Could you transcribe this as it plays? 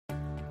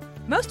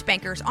Most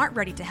bankers aren't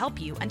ready to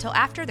help you until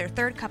after their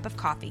third cup of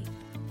coffee.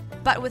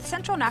 But with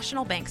Central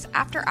National Bank's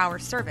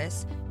after-hours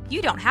service,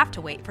 you don't have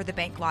to wait for the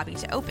bank lobby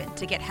to open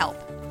to get help.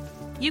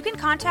 You can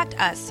contact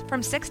us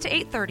from 6 to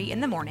 8:30 in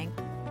the morning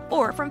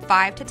or from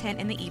 5 to 10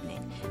 in the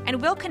evening,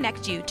 and we'll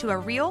connect you to a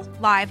real,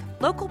 live,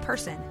 local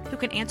person who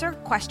can answer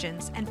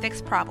questions and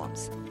fix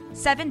problems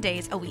 7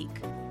 days a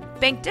week.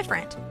 Bank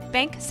different.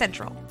 Bank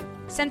Central.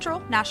 Central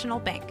National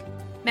Bank.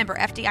 Member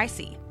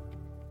FDIC.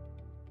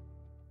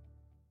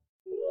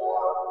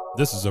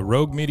 This is a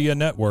Rogue Media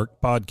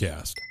Network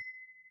podcast.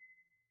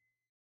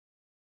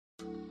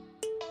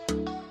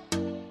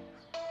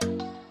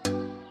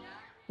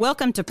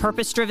 Welcome to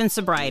Purpose Driven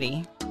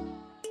Sobriety.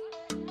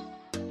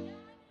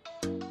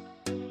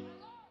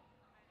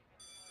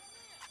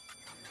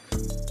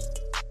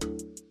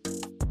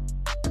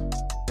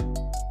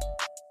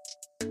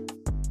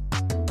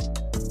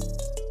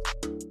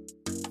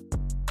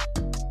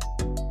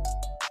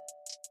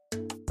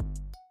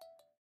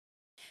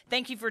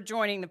 Thank you for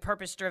joining the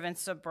Purpose Driven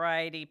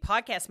Sobriety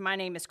podcast. My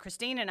name is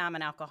Christine, and I'm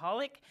an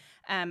alcoholic.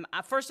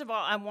 First of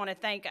all, I want to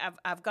thank,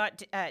 I've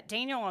got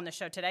Daniel on the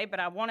show today,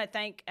 but I want to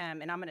thank,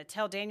 and I'm going to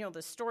tell Daniel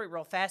the story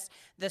real fast.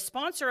 The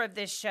sponsor of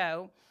this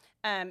show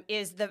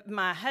is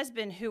my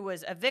husband, who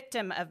was a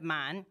victim of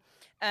mine.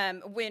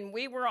 When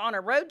we were on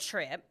a road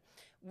trip,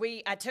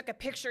 I took a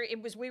picture.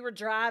 We were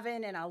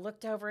driving, and I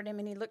looked over at him,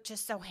 and he looked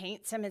just so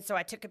handsome, and so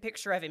I took a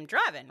picture of him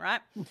driving,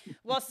 right?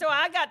 Well, so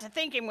I got to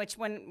thinking, which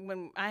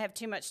when I have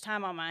too much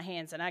time on my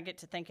hands, and I get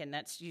to thinking,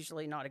 that's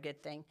usually not a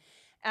good thing.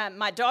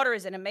 My daughter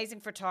is an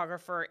amazing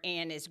photographer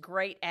and is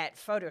great at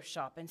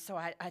Photoshop, and so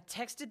I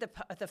texted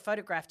the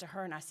photograph to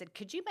her, and I said,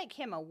 could you make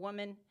him a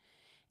woman?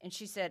 And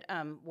she said,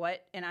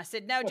 what? And I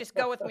said, no, just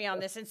go with me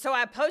on this. And so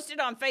I posted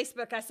on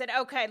Facebook. I said,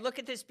 okay, look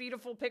at this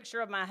beautiful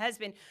picture of my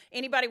husband.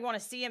 Anybody want to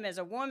see him as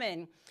a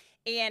woman?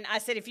 And I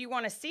said, if you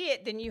want to see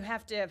it, then you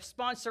have to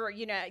sponsor,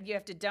 you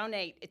have to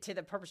donate to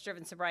the Purpose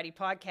Driven Sobriety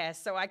podcast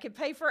so I could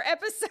pay for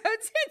episodes.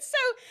 And so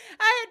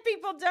I had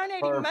people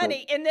donating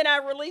money. And then I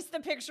released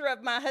the picture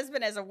of my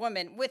husband as a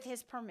woman with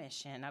his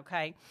permission,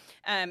 okay?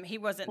 He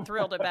wasn't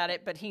thrilled about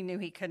it, but he knew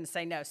he couldn't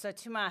say no. So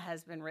to my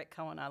husband, Rick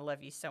Cohen, I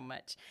love you so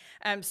much.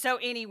 So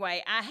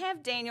anyway, I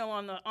have Daniel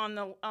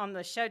on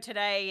the show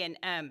today.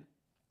 And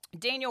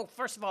Daniel,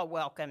 first of all,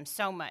 welcome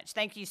so much.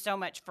 Thank you so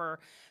much for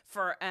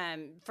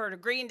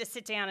agreeing to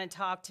sit down and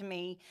talk to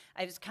me.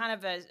 It was kind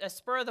of a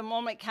spur of the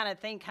moment kind of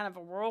thing, kind of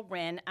a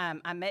whirlwind.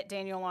 I met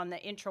Daniel on the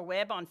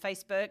intraweb on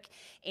Facebook,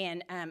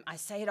 and I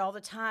say it all the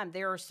time.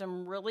 There are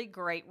some really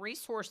great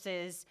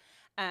resources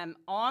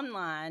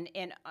online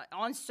and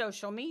on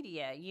social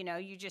media.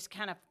 You just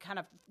kind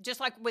of just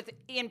like with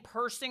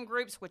in-person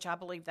groups, which I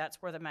believe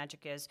that's where the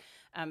magic is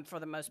for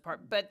the most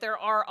part. But there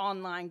are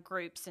online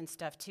groups and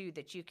stuff too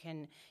that you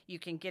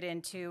can get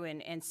into.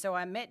 And so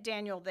I met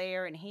Daniel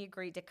there, and he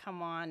agreed to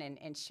come on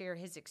and share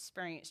his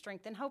experience,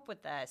 strength, and hope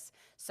with us.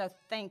 So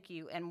thank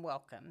you and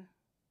welcome.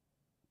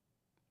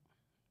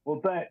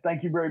 Well,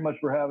 thank you very much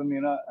for having me,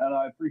 and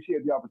I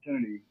appreciate the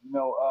opportunity.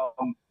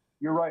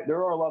 You're right. There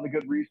are a lot of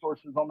good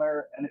resources on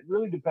there, and it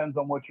really depends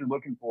on what you're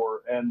looking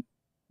for. And,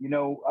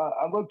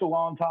 I looked a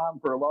long time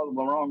for a lot of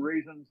the wrong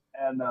reasons.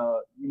 And,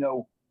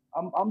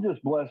 I'm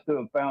just blessed to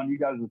have found you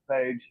guys'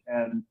 page,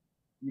 and,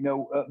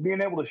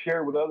 being able to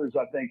share with others,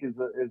 I think is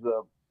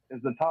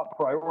the top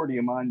priority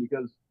of mine,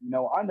 because,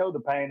 I know the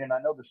pain and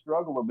I know the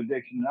struggle of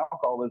addiction and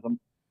alcoholism.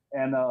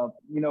 And,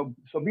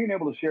 so being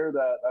able to share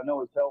that, I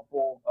know is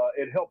helpful.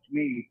 It helped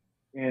me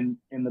in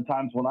the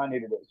times when I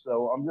needed it.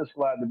 So I'm just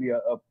glad to be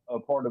a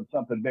part of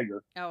something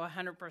bigger. Oh,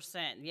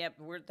 100%. Yep.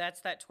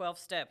 That's that 12th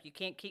step. You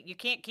can't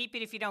keep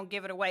it if you don't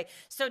give it away.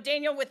 So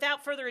Daniel,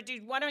 without further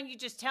ado, why don't you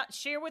just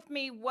share with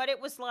me what it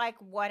was like,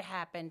 what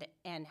happened,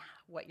 and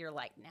what you're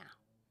like now?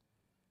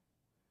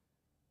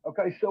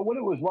 Okay. So what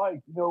it was like,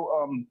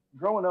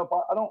 growing up,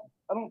 I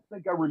don't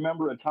think I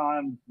remember a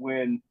time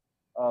when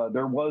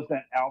there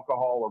wasn't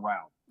alcohol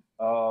around.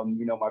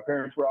 My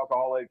parents were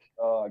alcoholics.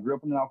 I grew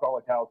up in an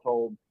alcoholic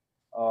household.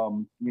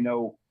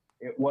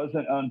 It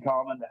wasn't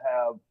uncommon to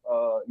have,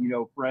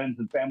 friends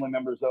and family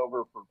members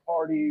over for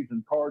parties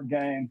and card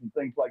games and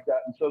things like that.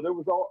 And so there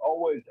was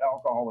always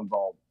alcohol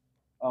involved.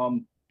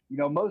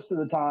 Most of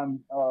the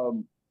time,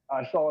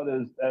 I saw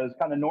it as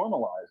kind of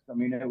normalized. I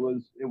mean, it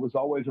was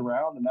always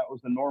around, and that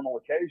was the normal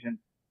occasion.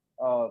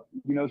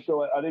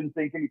 So I didn't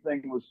think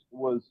anything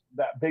was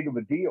that big of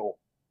a deal,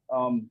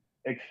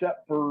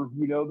 except for,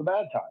 the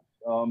bad times.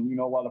 A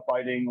lot of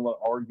fighting, a lot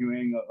of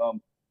arguing,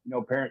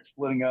 parents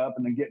splitting up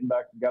and then getting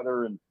back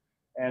together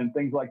and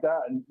things like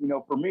that. And,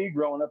 for me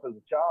growing up as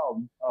a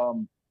child,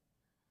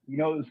 it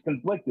was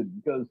conflicted,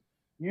 because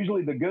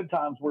usually the good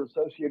times were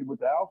associated with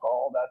the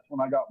alcohol. That's when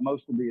I got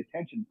most of the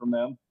attention from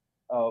them,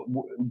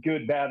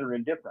 good, bad, or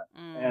indifferent.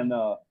 And,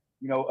 up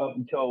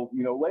until,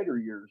 later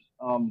years.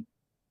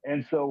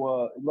 And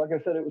so, like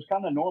I said, it was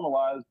kind of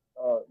normalized,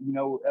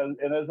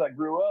 as I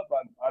grew up,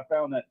 I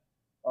found that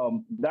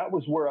that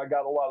was where I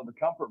got a lot of the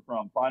comfort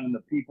from, finding the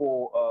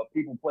people,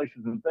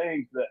 places, and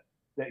things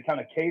that kind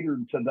of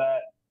catered to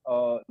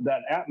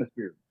that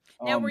atmosphere.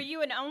 Now, were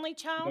you an only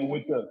child?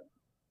 With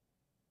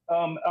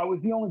I was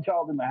the only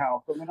child in the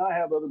house. I mean, I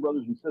have other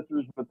brothers and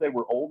sisters, but they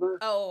were older,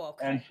 Oh,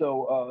 and okay.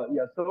 so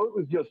yeah, so it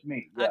was just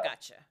me. I Yeah.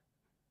 gotcha.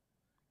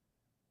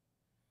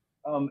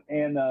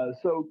 And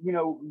so,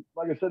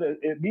 like I said,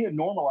 it being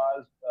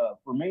normalized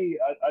for me,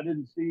 I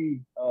didn't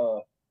see,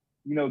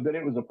 that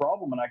it was a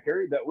problem, and I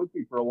carried that with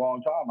me for a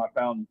long time. I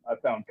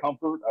found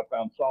comfort, I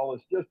found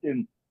solace just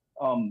in,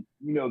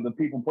 the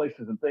people,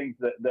 places, and things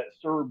that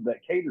served,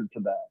 that catered to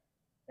that.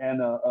 And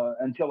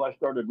until I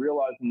started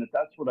realizing that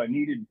that's what I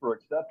needed for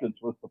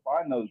acceptance, was to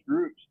find those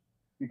groups,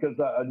 because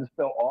I just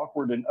felt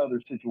awkward in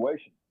other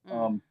situations.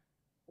 Mm.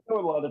 A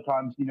lot of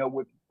times,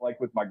 with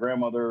my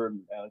grandmother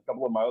and a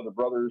couple of my other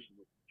brothers,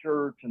 with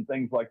church and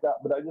things like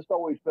that. But I just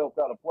always felt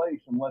out of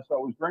place unless I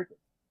was drinking.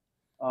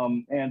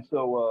 And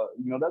so,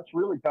 that's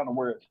really kind of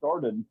where it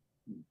started.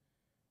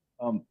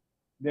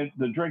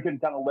 The drinking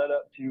kind of led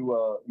up to,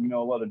 a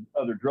lot of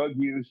other drug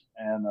use,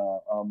 and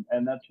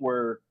that's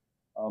where,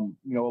 a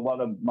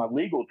lot of my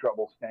legal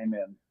troubles came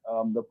in.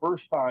 The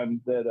first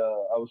time that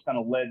I was kind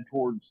of led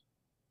towards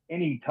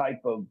any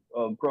type of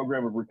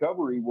program of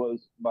recovery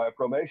was by a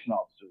probation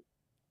officer.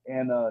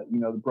 And,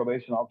 the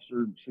probation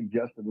officer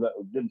suggested that,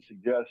 didn't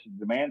suggest,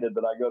 demanded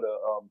that I go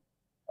to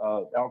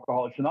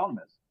Alcoholics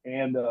Anonymous.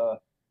 And the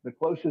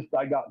closest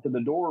I got to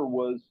the door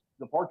was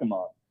the parking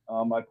lot.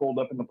 I pulled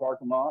up in the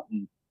parking lot,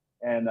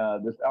 and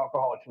this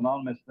Alcoholics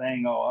Anonymous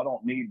thing, oh, I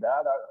don't need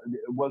that.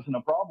 It wasn't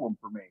a problem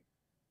for me.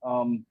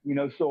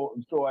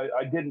 So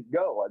I didn't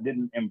go. I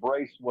didn't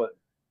embrace what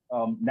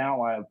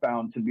now I have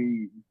found to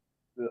be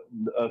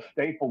a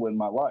staple in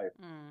my life.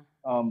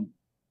 Mm.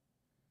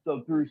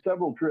 So through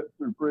several trips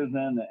through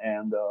prison,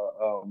 and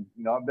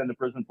I've been to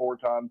prison 4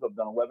 times. I've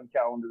done 11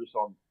 calendars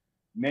on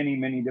many,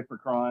 many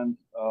different crimes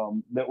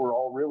that were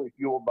all really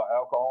fueled by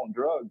alcohol and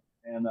drugs.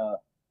 And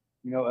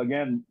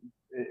again,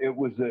 it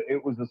was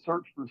a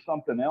search for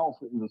something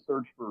else. It was a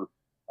search for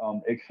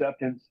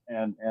acceptance,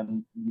 and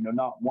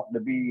not wanting to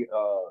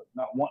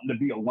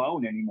be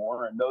alone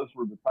anymore. And those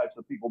were the types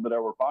of people that I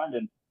were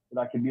finding that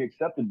I could be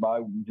accepted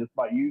by, just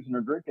by using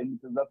or drinking,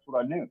 because that's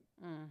what I knew.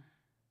 Mm.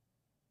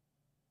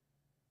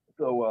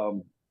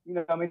 So,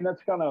 I mean,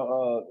 that's kind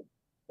of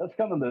the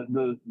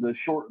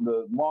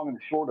long and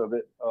the short of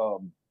it.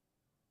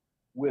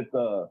 With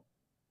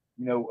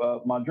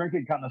my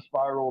drinking kind of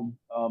spiraled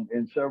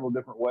in several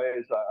different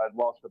ways. I'd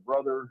lost a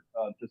brother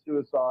to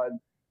suicide.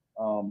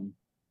 And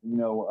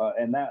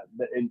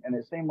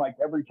it seemed like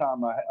every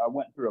time I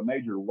went through a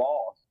major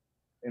loss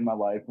in my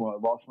life, when I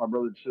lost my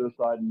brother to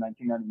suicide in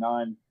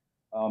 1999,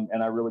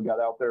 and I really got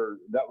out there,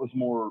 that was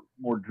more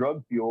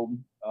drug fueled,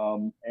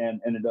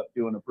 and ended up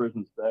doing a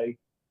prison stay.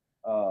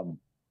 Um,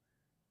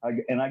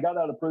 I got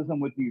out of prison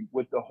with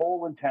the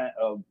whole intent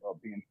of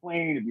being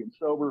clean and being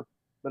sober.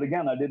 But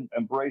again, I didn't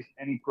embrace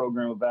any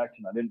program of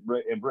action. I didn't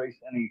embrace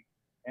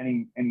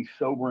any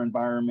sober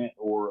environment,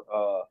 or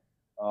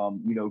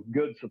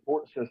good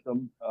support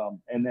system.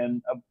 And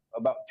then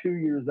about 2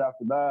 years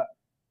after that,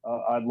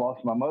 I'd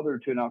lost my mother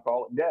to an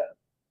alcoholic death.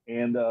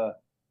 And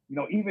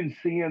even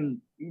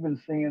seeing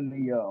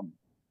the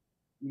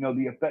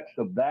effects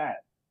of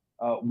that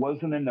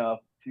wasn't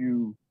enough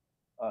to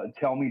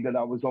tell me that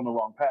I was on the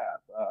wrong path.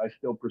 I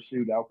still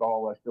pursued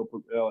alcohol. I still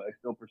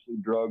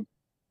pursued drugs,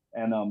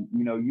 and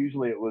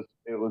usually it was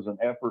an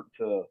effort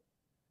to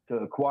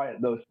quiet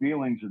those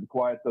feelings, or to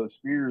quiet those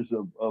fears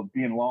of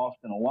being lost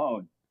and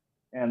alone.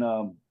 And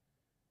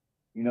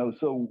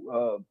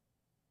so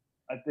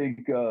I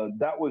think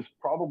that was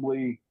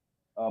probably,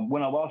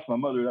 when I lost my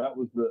mother. That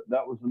was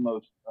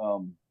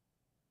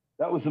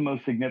the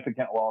most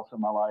significant loss in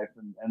my life,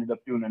 and ended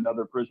up doing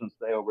another prison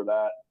stay over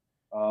that.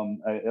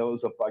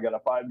 I got a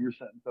 5-year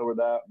sentence over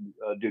that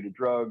due to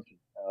drugs,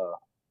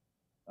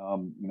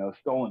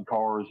 stolen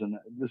cars, and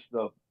just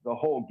the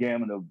whole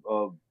gamut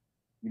of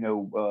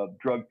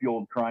drug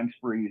fueled crime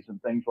sprees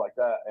and things like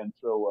that. And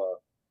so,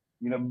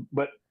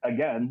 but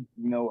again,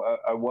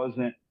 I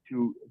wasn't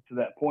to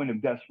that point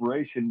of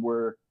desperation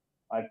where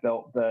I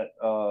felt that,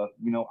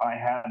 I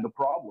had the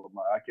problem.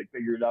 I could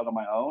figure it out on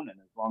my own. And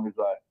as long as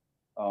I,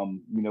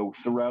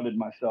 surrounded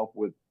myself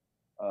with,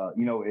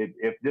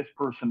 if this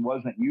person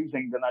wasn't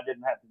using, then I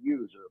didn't have to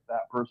use, or if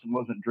that person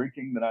wasn't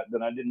drinking, then I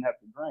didn't have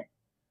to drink.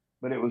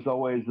 But it was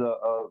always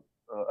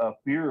a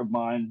fear of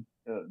mine.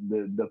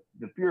 The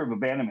fear of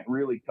abandonment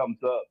really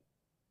comes up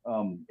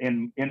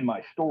in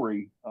my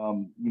story,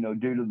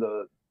 due to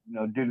the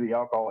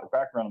alcoholic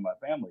background of my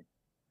family.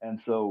 And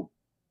so,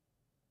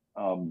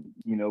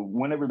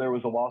 whenever there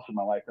was a loss in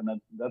my life,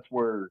 and that's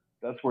where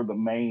the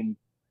main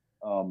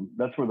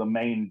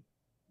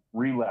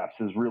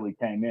relapses really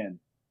came in.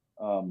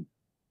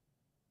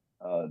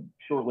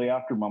 Shortly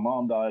after my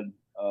mom died,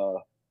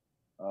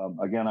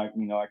 again,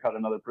 I caught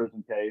another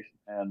prison case,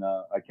 and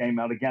I came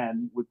out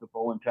again with the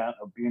full intent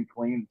of being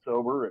clean and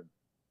sober.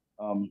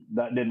 And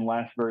that didn't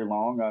last very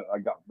long. I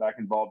got back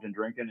involved in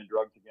drinking and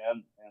drugs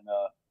again, and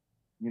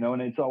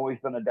it's always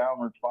been a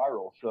downward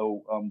spiral.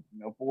 So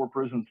 4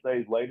 prison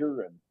stays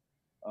later,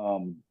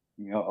 and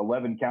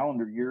 11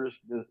 calendar years.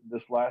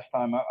 This last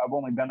time, I've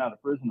only been out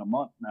of prison a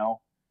month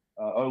now,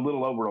 a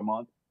little over a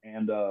month.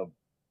 And,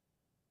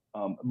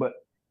 but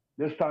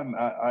this time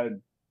I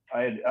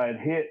had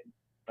hit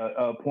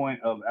a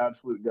point of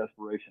absolute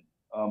desperation.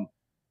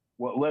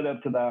 What led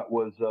up to that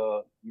was,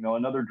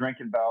 another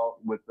drinking bout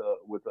with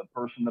a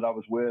person that I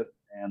was with,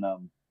 and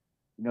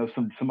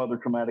some other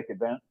traumatic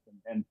events.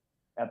 And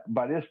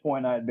by this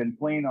point, I had been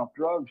clean off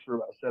drugs for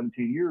about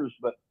 17 years,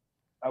 but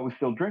I was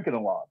still drinking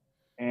a lot.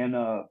 And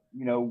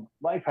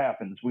life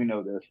happens. We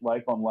know this,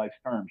 life on life's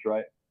terms,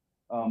 right?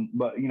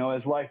 But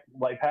as life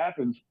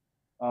happens,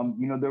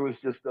 there was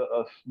just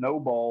a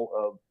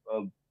snowball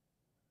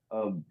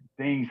of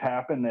things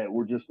happen that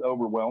were just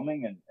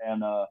overwhelming,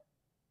 and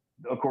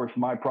of course,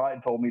 my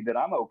pride told me that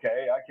I'm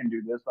okay. I can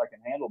do this. I can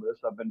handle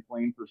this. I've been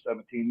clean for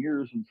 17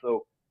 years. And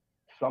so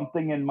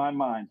something in my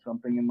mind,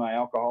 something in my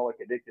alcoholic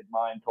addicted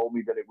mind told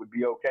me that it would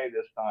be okay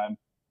this time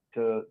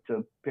to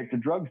pick the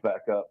drugs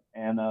back up.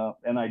 And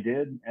I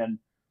did. And,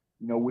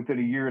 within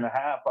a year and a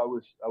half, I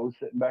was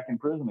sitting back in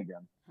prison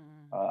again.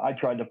 I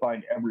tried to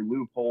find every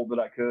loophole that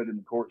I could in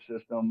the court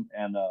system,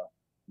 and,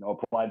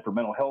 applied for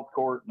mental health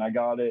court, and I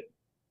got it,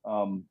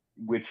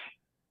 which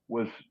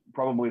was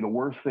probably the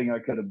worst thing I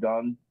could have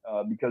done,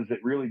 because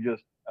it really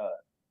just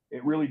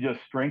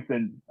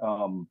strengthened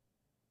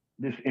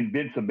this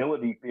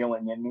invincibility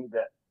feeling in me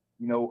that,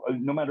 no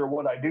matter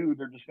what I do,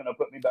 they're just going to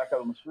put me back out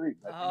on the street.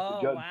 I think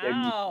the judge gave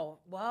me,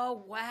 wow.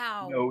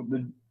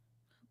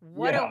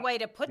 What a way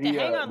to put that.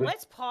 Hang on,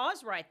 let's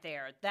pause right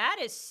there. That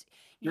is,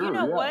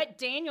 what,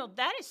 Daniel,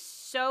 that is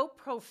so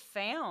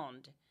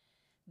profound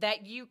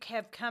that you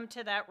have come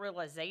to that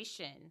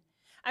realization.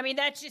 I mean,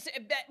 that's just,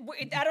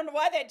 I don't know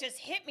why that just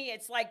hit me.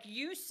 It's like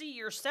you see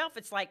yourself.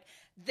 It's like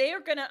they're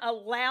going to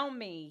allow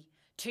me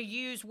to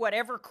use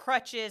whatever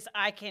crutches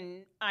I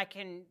can,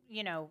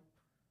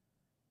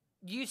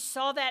 you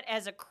saw that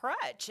as a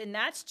crutch. And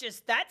that's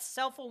that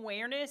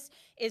self-awareness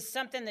is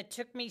something that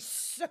took me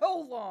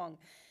so long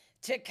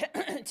to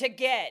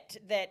get.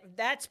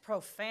 That's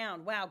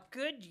profound. Wow.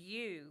 Good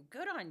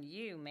on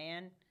you,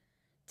 man.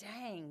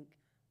 Dang.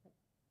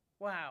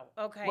 Wow.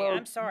 Okay. Well,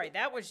 I'm sorry.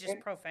 That was just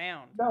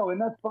profound. No, and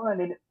that's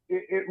fine. And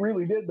it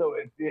really did, though.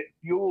 It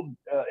fueled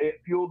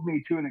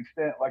me to an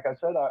extent. Like I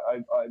said,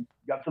 I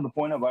got to the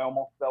point of I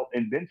almost felt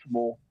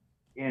invincible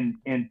in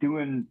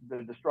doing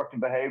the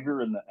destructive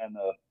behavior and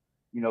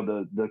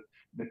the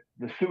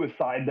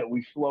suicide that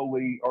we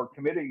slowly are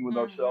committing with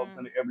ourselves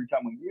and every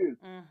time we use.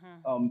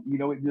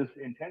 It just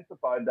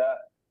intensified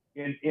that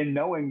in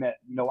knowing that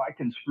I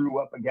can screw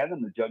up again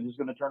and the judge is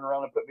going to turn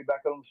around and put me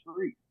back on the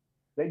street.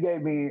 They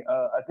gave me,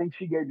 I think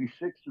she gave me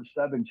 6 or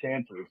 7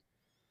 chances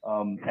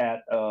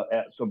at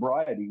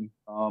sobriety,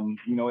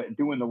 at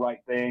doing the right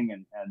thing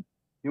and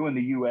doing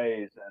the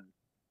UAs and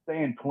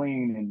staying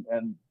clean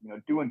and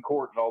doing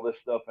court and all this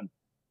stuff. And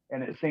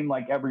it seemed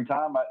like every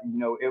time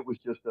it was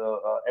just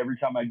every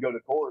time I'd go to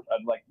court,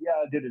 I'd like,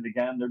 yeah, I did it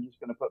again. They're just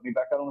going to put me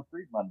back out on the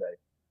street Monday.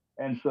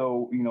 And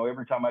so,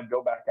 every time I'd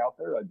go back out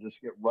there, I'd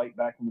just get right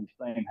back into the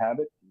same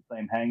habits, the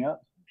same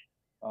hangups.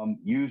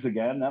 Use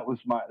again. That was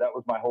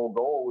my whole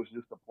goal, was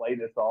just to play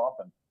this off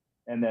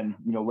and then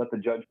let the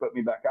judge put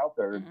me back out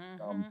there.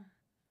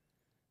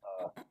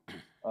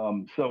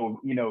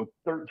 So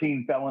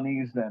 13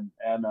 felonies and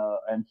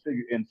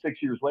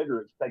 6 years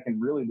later, it's taken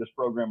really this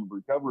program of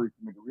recovery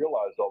for me to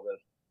realize all this.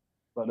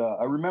 But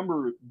I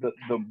remember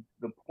the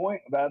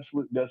point of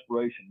absolute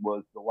desperation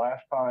was the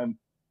last time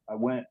I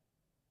went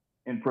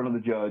in front of the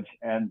judge,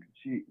 and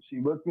she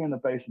looked me in the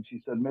face and she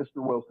said, "Mr.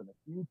 Wilson, if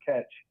you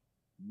catch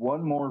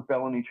one more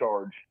felony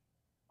charge,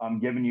 I'm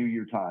giving you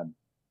your time."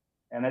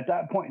 And at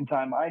that point in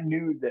time, I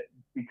knew that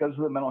because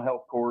of the mental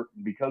health court,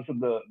 because of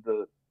the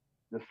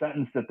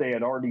sentence that they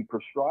had already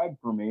prescribed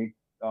for me,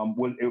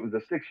 it was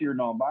a 6-year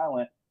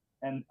nonviolent,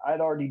 and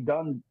I'd already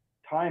done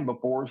time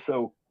before,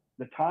 so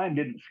the time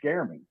didn't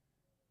scare me.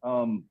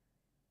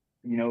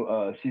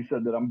 She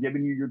said that I'm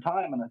giving you your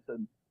time, and I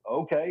said,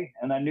 okay.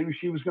 And I knew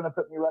she was going to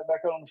put me right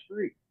back out on the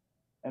street.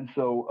 And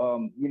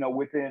so,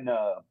 within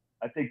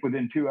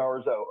 2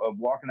 hours of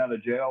walking out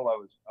of jail, I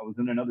was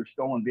in another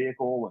stolen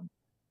vehicle, and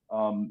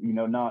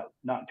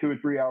not 2 or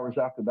 3 hours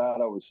after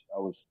that, I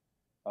was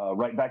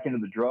right back into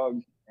the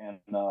drugs, and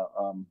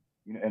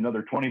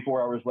another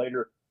 24 hours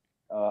later,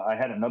 I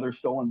had another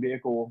stolen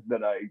vehicle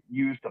that I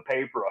used to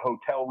pay for a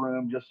hotel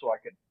room just so I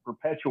could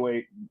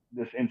perpetuate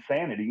this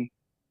insanity.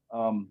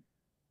 And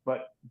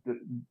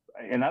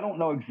I don't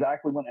know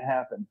exactly when it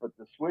happened, but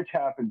the switch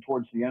happened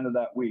towards the end of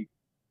that week.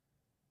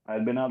 I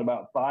had been out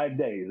about 5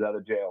 days out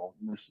of jail.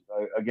 And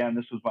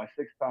this was my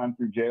 6th time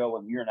through jail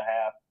in a year and a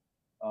half.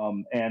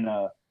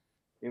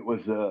 It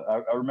was,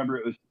 I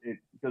remember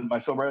because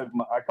my sobriety,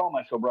 I call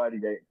my sobriety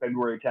date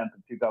February 10th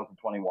of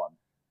 2021.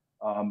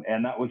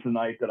 And that was the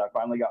night that I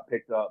finally got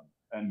picked up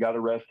and got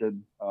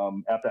arrested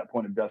at that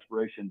point of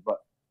desperation.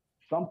 But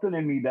something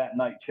in me that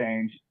night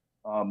changed.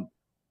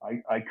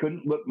 I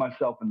couldn't look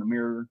myself in the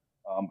mirror.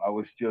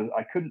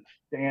 I couldn't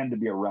stand to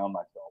be around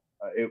myself.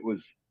 It was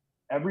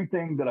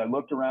everything that I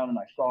looked around and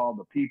I saw,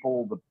 the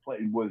people, the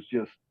place was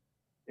just,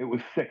 It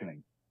was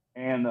sickening.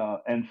 And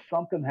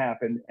something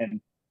happened,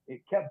 and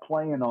it kept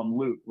playing on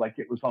loop, like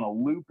it was on a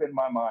loop in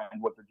my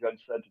mind. What the judge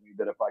said to me,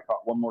 that if I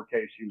caught one more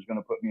case, she was going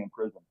to put me in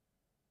prison.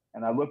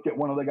 And I looked at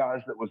one of the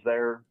guys that was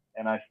there,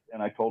 and I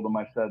told him,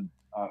 I said,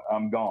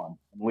 I'm gone,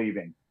 I'm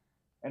leaving.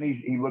 And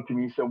he looked at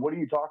me, he said, what are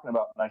you talking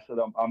about? And I said,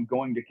 I'm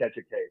going to catch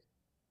a case.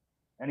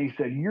 And he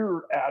said,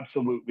 you're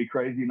absolutely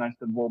crazy. And I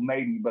said, well,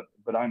 maybe,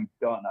 but I'm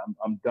done.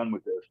 I'm done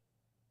with this.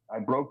 I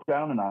broke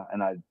down, and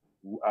I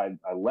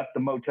left the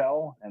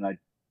motel, and I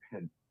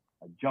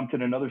jumped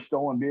in another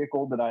stolen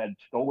vehicle that I had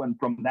stolen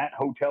from that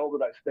hotel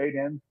that I stayed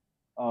in,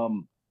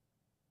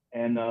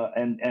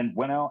 and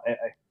went out.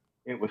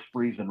 It was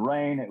freezing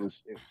rain. It was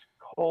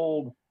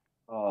cold.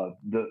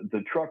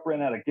 The truck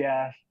ran out of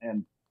gas,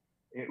 and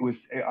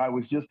I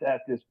was just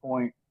at this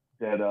point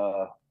that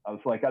I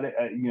was like,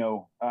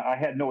 I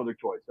had no other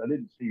choice. I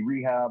didn't see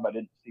rehab. I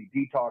didn't see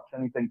detox,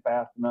 anything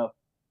fast enough.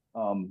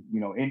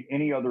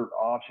 Any other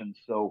options.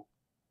 So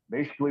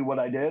basically, what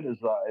I did is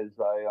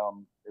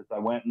I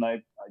went and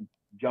I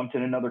jumped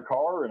in another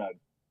car, and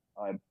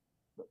I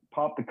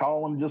popped the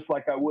column just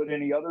like I would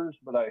any others,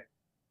 but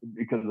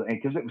because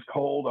it was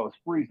cold, I was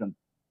freezing,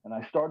 and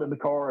I started the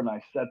car, and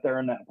I sat there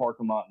in that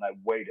parking lot, and I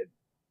waited.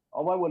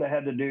 All I would have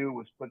had to do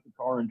was put the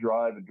car in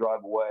drive and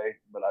drive away,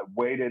 but I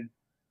waited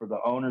for the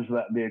owners of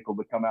that vehicle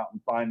to come out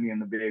and find me in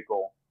the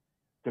vehicle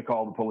to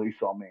call the police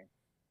on me.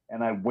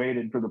 And I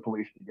waited for the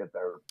police to get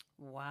there.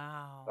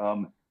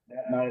 Wow.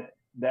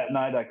 That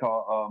night I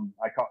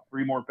caught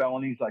 3 more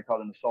felonies. I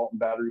caught an assault and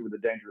battery with a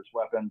dangerous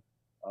weapon,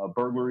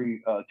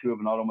 burglary, 2 of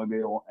an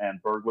automobile,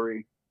 and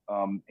burglary.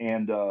 When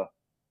the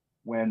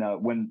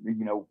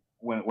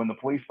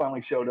police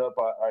finally showed up,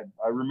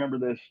 I remember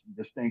this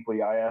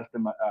distinctly. I asked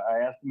him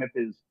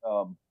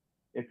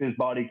if his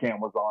body cam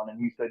was on, and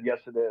he said, yes,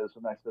 it is.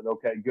 And I said,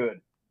 okay,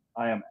 good.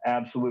 I am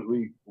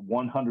absolutely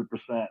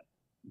 100%.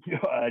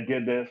 I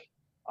did this.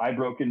 I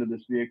broke into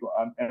this vehicle.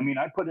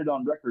 I put it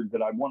on record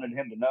that I wanted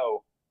him to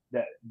know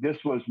that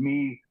this was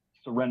me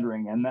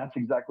surrendering. And that's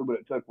exactly what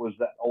it took, was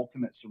that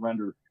ultimate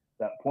surrender,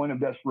 that point of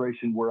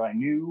desperation where I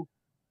knew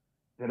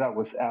that I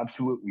was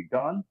absolutely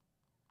done.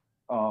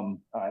 And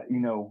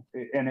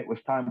it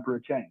was time for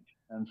a change.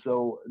 And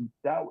so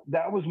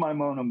that was my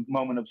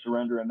moment of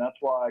surrender. And that's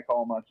why I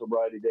call my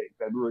sobriety date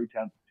February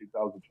 10th,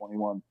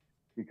 2021,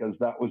 because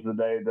that was the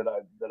day that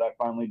I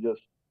finally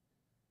just,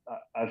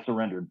 I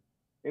surrendered.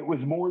 It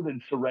was more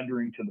than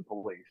surrendering to the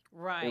police.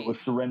 Right. It was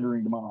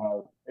surrendering to my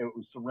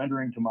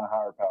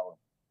higher power.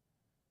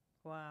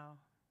 Wow.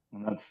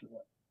 And that's,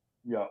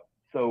 yeah.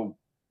 So,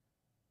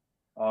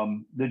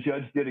 the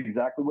judge did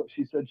exactly what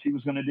she said she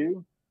was going to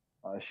do.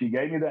 She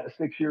gave me that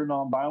 6-year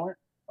nonviolent.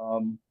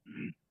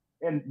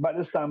 And by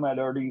this time I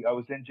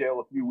was in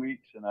jail a few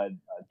weeks, and I'd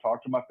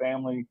talked to my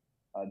family,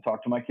 I'd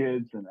talked to my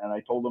kids, and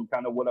I told them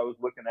kind of what I was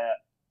looking at.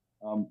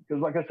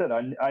 Because like I said,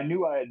 I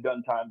knew I had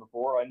done time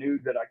before. I knew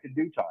that I could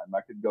do time.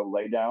 I could go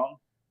lay down.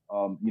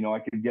 I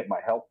could get my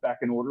health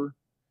back in order.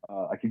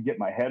 I could get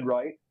my head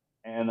right.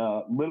 And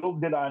little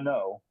did I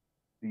know,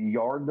 the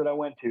yard that I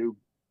went to.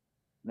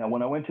 Now,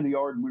 when I went to the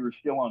yard, we were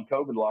still on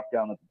COVID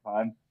lockdown at the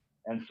time,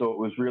 and so it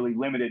was really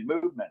limited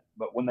movement.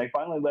 But when they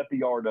finally let the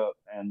yard up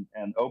and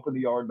opened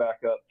the yard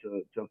back up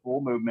to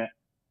full movement,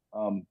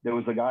 there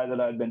was a guy that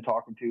I'd been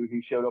talking to.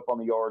 He showed up on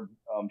the yard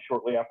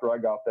shortly after I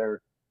got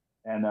there.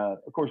 And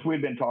of course, we'd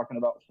been talking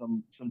about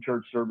some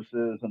church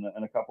services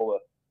and a couple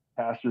of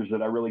pastors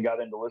that I really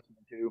got into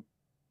listening to.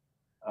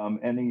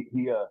 And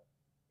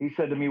he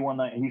said to me one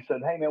night, he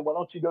said, "Hey man, why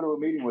don't you go to a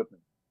meeting with me?"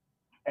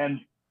 And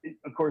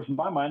of course, in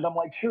my mind, I'm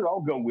like, "Sure, I'll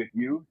go with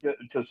you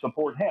to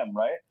support him,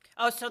 right?"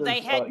 Oh, so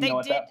they had they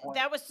did. That,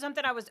 that was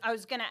something I was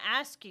going to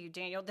ask you,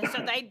 Daniel.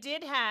 So they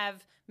did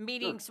have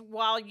meetings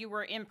while you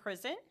were in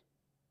prison.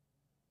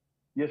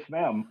 Yes,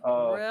 ma'am.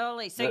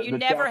 Really? So you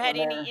never had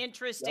any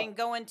interest yeah, in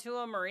going to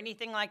them or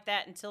anything like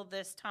that until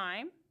this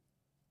time?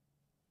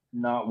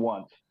 Not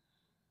once.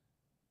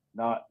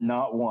 Not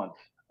once.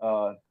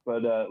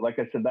 But like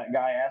I said, that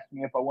guy asked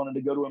me if I wanted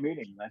to go to a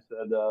meeting, and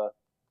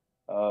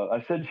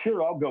I said,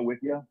 "Sure, I'll go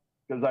with you,"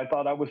 because I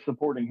thought I was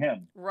supporting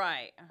him.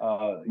 Right.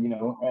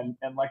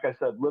 And like I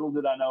said, little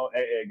did I know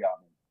AA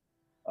got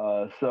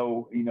me.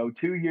 So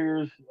 2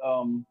 years,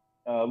 a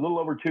little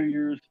over 2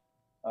 years,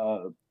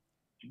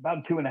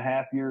 about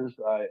 2.5 years,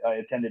 I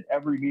attended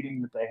every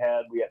meeting that they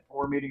had. We had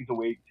 4 meetings a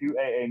week, 2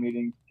 AA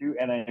meetings, 2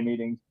 NA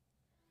meetings,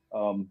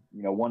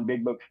 1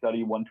 big book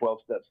study, 1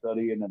 12-step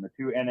study, and then the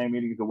 2 NA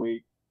meetings a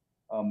week.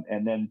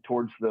 And then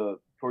towards the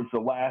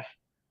last,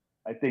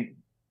 I think,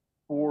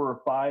 4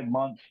 or 5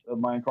 months of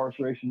my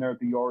incarceration there at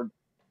the yard,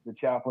 the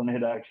chaplain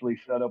had actually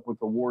set up with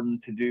the warden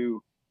to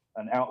do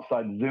an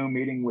outside Zoom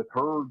meeting with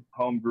her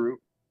home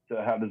group,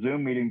 to have a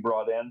Zoom meeting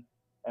brought in.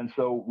 And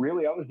so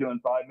really I was doing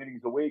 5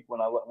 meetings a week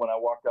when I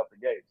walked out the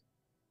gates.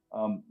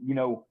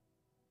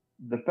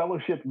 The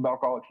Fellowship of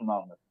Alcoholics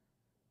Anonymous,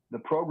 the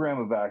program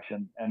of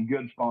action, and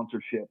good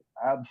sponsorship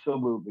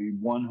absolutely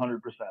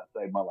 100%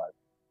 saved my life.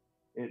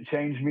 It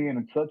changed me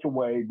in such a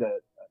way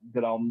that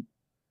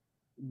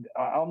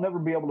I'll never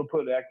be able to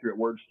put accurate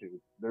words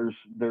to.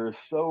 There's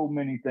so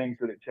many things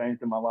that it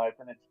changed in my life,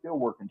 and it's still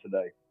working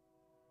today.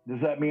 Does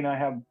that mean I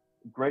have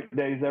great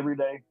days every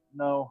day?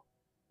 No,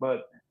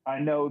 but I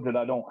know that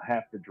I don't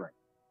have to drink,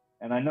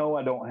 and I know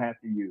I don't have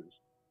to use,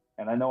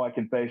 and I know I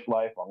can face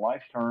life on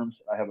life's terms.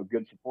 I have a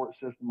good support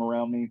system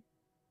around me.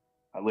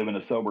 I live in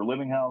a sober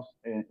living house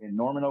in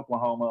Norman,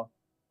 Oklahoma.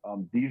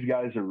 These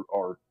guys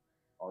are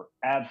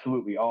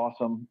absolutely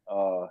awesome.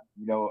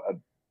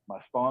 My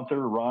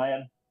sponsor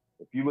Ryan,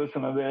 if you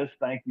listen to this,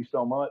 thank you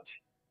so much.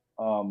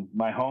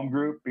 My home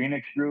group,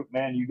 Phoenix Group,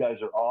 man, you guys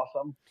are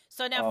awesome.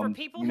 So now, for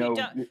people who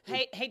don't,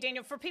 hey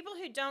Daniel, for people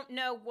who don't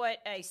know what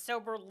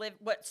sober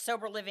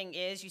living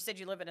is, you said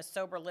you live in a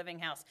sober living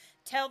house.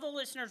 Tell the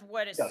listeners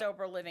what a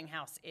sober living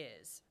house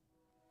is.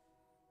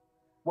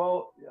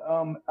 Well,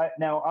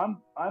 now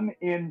I'm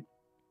in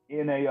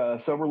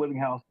a sober living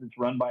house that's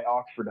run by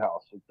Oxford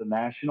House. It's a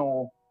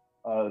national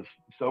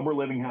sober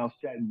living house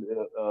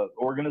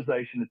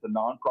organization. It's a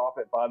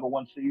nonprofit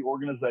 501c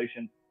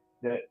organization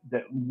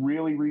that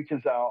really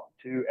reaches out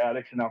to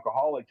addicts and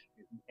alcoholics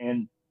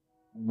and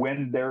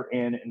when they're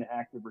in an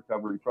active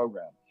recovery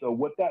program. So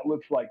what that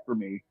looks like for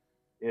me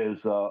is,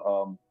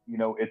 I'm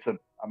in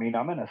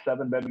a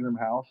 7-bedroom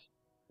house.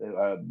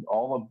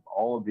 All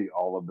of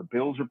the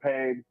bills are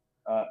paid.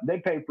 They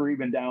pay for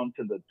even down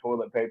to the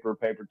toilet paper,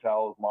 paper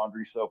towels,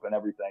 laundry soap, and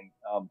everything.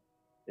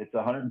 It's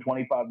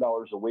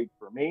 $125 a week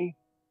for me,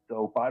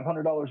 so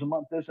 $500 a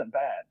month isn't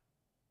bad.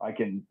 I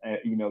can,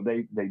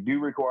 they do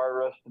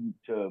require us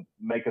to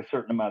make a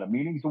certain amount of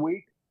meetings a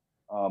week.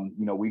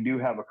 We do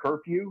have a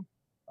curfew.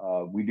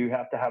 We do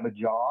have to have a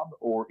job,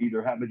 or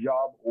either have a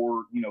job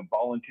or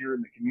volunteer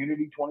in the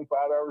community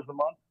 25 hours a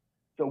month.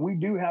 So we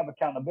do have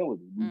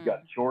accountability. We've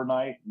got chore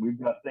night. We've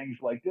got things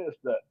like this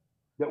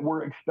that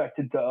we're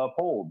expected to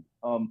uphold.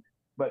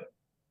 But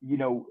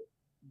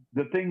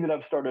the thing that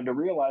I've started to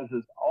realize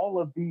is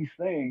all of these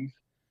things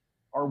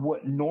are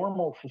what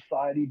normal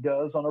society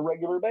does on a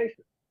regular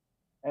basis.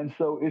 And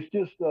so it's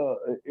just,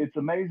 it's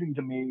amazing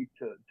to me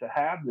to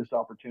have this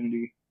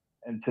opportunity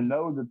and to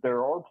know that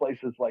there are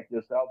places like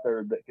this out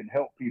there that can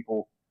help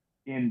people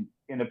in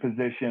a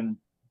position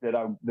that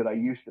I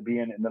used to be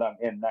in and that I'm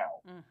in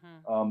now.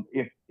 Mm-hmm.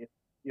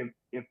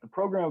 If the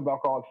program of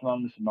Alcoholics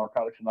Anonymous and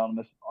Narcotics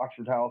Anonymous,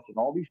 Oxford House, and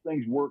all these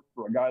things work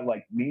for a guy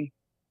like me,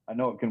 I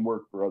know it can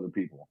work for other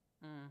people.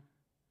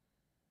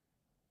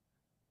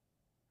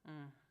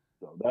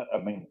 So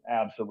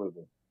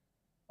absolutely.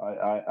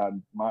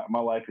 My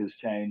life has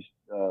changed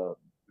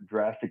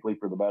drastically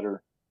for the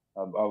better.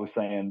 I was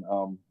saying,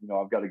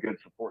 I've got a good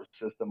support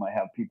system. I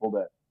have people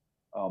that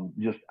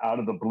just out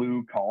of the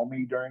blue call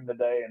me during the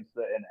day and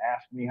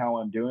ask me how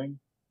I'm doing.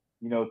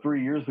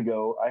 3 years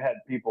ago, I had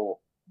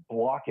people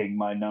blocking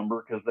my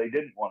number because they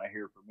didn't want to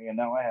hear from me, and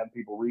now I have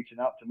people reaching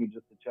out to me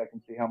just to check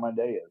and see how my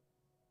day is.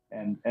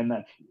 And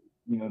that's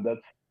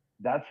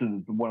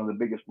one of the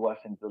biggest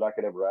blessings that I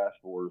could ever ask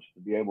for, is to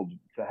be able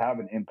to have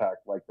an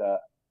impact like that.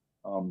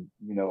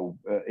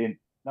 In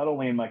not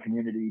only in my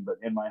community, but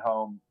in my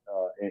home,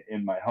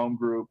 in my home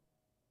group,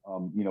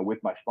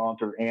 with my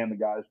sponsor and the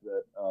guys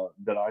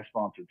that I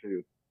sponsor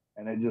too.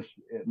 And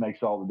it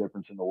makes all the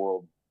difference in the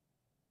world.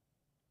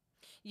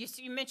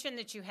 You mentioned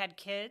that you had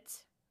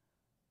kids.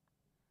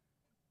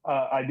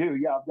 I do.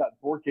 Yeah. I've got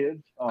 4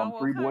 kids,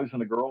 3 boys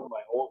and a girl.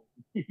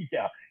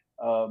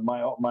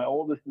 My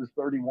oldest is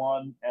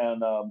 31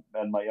 and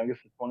my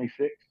youngest is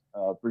 26,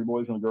 3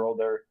 boys and a girl.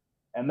 They're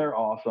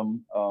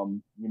awesome.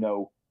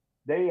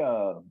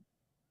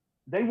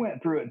 They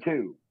went through it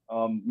too.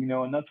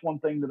 And that's one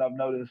thing that I've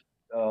noticed,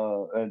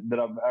 that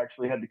I've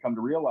actually had to come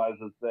to realize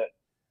is that,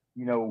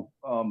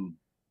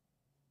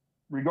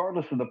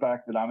 regardless of the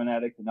fact that I'm an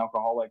addict and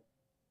alcoholic,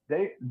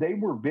 they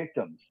were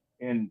victims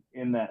in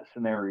that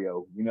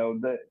scenario,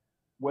 that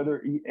whether,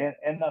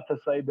 and not to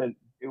say that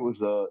it was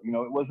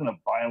it wasn't a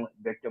violent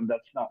victim.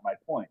 That's not my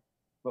point.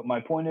 But my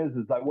point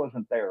is I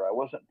wasn't there. I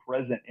wasn't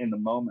present in the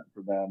moment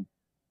for them,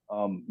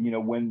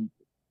 when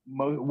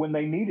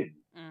they needed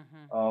me.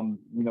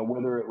 Mm-hmm.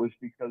 Whether it was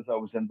because I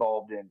was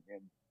involved in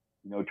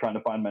trying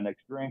to find my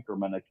next drink or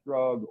my next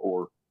drug,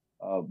 or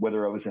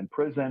whether I was in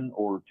prison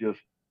or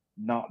just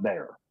not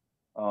there.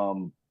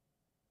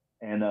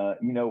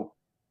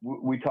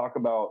 We talk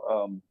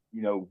about,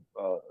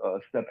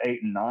 step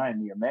 8 and 9,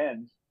 the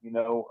amends,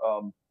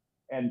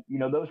 and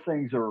those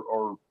things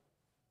are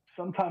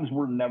sometimes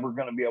we're never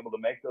going to be able to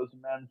make those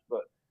amends.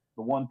 But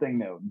the one thing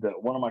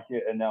that one of my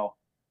kids,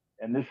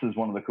 and this is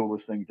one of the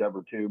coolest things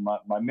ever too.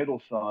 My middle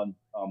son,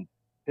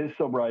 his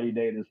sobriety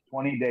date is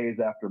 20 days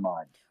after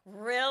mine.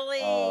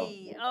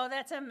 Really? Oh,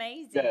 that's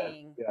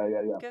amazing.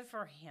 Yeah. Good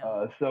for him.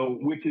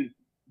 Which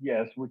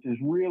is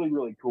really,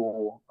 really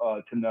cool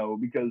to know,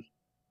 because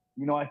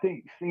I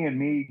think seeing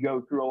me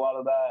go through a lot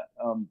of that,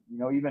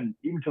 even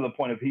to the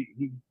point of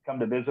he come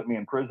to visit me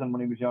in prison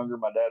when he was younger.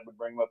 My dad would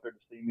bring him up there to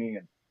see me,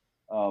 and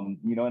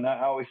and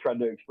I always tried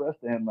to express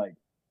to him, like,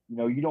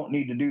 you don't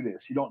need to do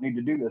this. You don't need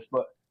to do this.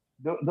 But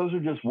those are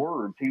just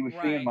words. He was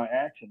seeing my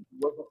actions.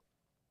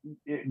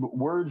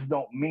 Words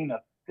don't mean a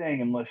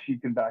thing unless you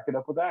can back it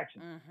up with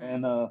action. Mm-hmm.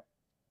 And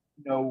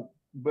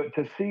but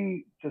to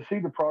see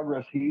the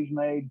progress he's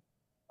made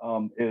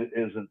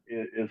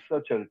is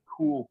such a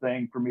cool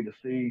thing for me to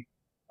see.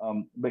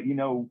 But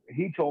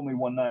he told me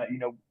one night,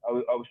 I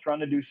was trying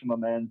to do some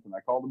amends, and I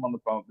called him on the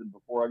phone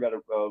before I got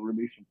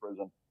released from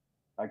prison.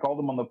 I called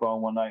him on the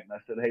phone one night and I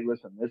said, "Hey,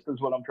 listen, this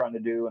is what I'm trying to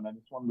do, and I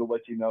just wanted to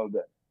let you know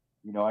that,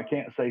 I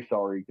can't say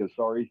sorry because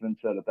sorry's been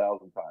said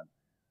 1,000 times.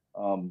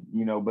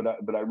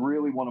 But I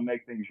really want to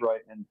make things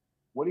right." And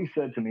what he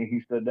said to me,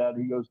 he said, "Dad,"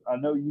 he goes, "I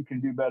know you can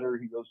do better."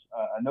 He goes,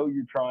 "I know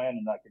you're trying,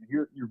 and I can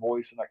hear it in your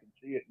voice, and I can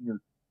see it in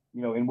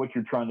in what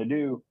you're trying to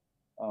do."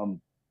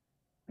 Um,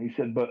 he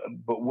said, "But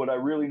what I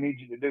really need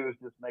you to do is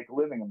just make a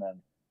living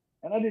amends."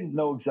 And I didn't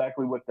know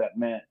exactly what that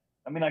meant.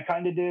 I mean, I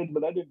kind of did,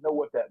 but I didn't know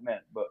what that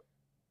meant. But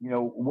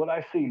what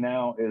I see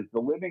now is the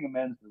living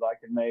amends that I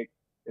can make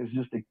is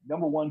just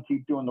number one,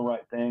 keep doing the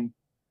right thing,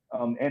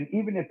 and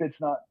even if it's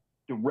not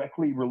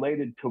directly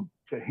related to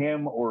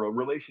him or a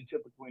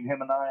relationship between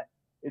him and I,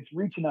 it's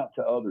reaching out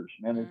to others,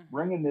 man. It's Mm-hmm.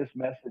 bringing this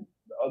message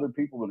to other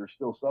people that are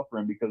still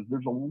suffering because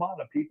there's a lot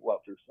of people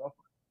out there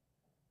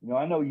suffering.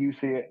 I know you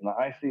see it and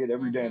I see it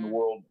every day in the Mm-hmm.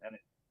 world. And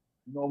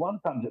a lot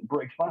of times it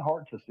breaks my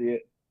heart to see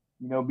it,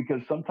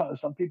 because sometimes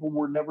some people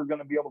we're never going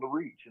to be able to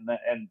reach, and that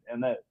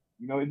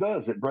it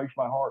does. It breaks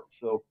my heart.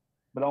 So,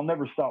 but I'll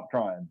never stop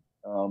trying.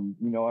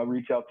 I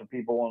reach out to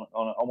people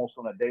almost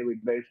on a daily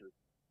basis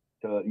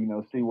to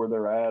see where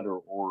there at,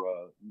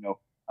 or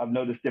I've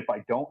noticed if I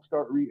don't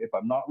if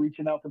I'm not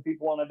reaching out to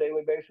people on a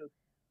daily basis,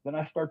 then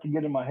I start to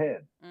get in my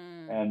head,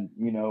 Mm. and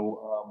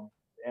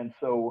and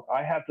so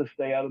I have to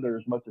stay out of there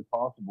as much as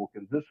possible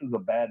because this is a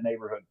bad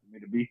neighborhood for me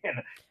to be in,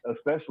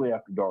 especially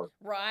after dark.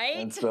 And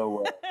Right.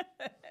 so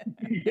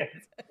yeah,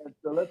 and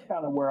so that's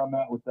kind of where I'm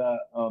at with that.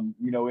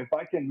 If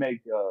I can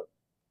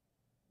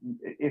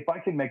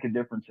make a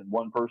difference in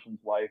one person's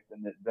life,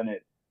 then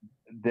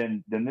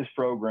this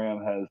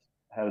program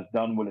has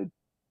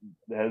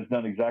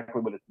done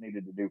exactly what it's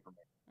needed to do for me.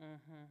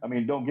 Mm-hmm. I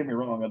mean, don't get me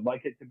wrong, I'd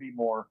like it to be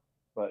more,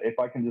 but if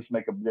I can just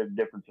make a big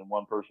difference in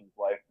one person's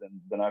life,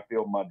 then I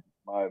feel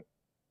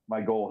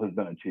my goal has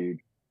been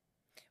achieved.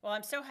 Well,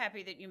 I'm so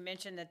happy that you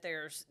mentioned that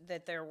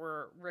there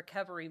were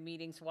recovery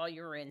meetings while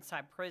you were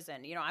inside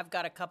prison. I've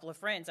got a couple of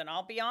friends, and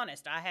I'll be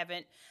honest, I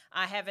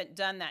haven't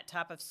done that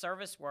type of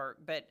service work,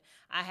 but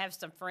I have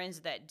some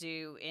friends that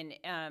do,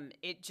 and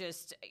it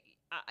just.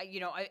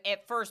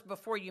 At first,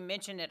 before you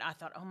mentioned it, I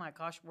thought, oh my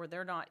gosh, were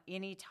there not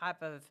any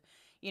type of,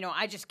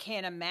 I just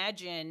can't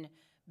imagine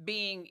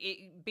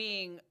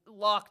being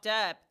locked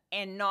up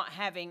and not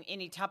having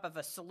any type of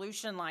a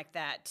solution like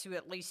that to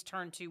at least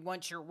turn to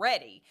once you're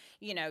ready.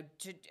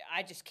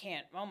 I just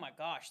can't. Oh my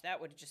gosh, that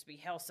would just be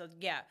hell. So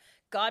yeah,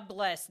 God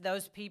bless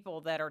those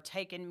people that are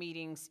taking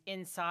meetings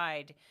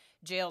inside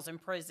jails and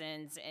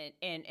prisons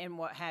and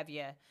what have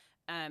you.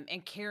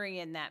 And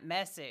carrying that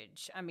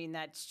message. I mean,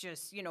 that's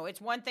just,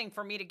 it's one thing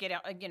for me to get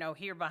out,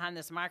 here behind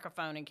this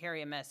microphone and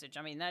carry a message.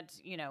 I mean, that's,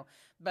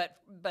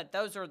 but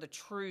those are the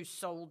true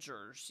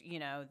soldiers,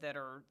 that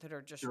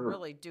are just Sure.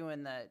 really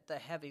doing the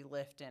heavy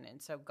lifting.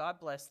 And so God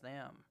bless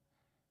them.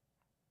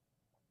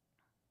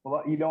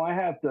 Well, I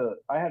have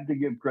to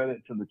give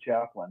credit to the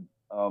chaplain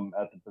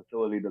at the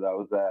facility that I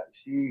was at.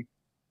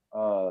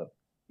 Uh,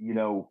 you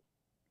know,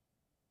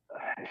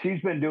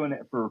 she's been doing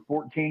it for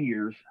 14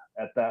 years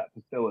at that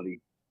facility.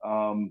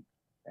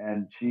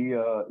 And she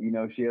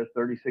has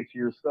 36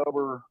 years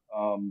sober.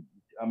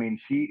 I mean,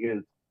 she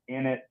is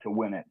in it to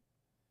win it.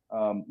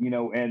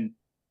 And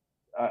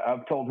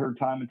I've told her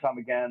time and time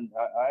again.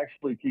 I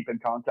actually keep in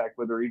contact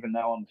with her even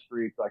now on the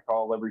streets. I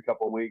call every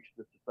couple of weeks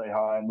just to say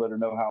hi and let her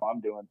know how I'm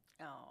doing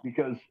Oh.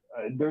 because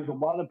there's a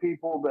lot of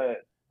people that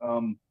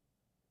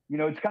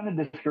it's kind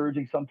of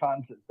discouraging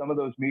sometimes at some of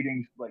those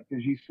meetings, like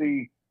because you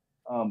see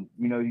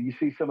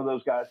some of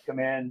those guys come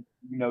in,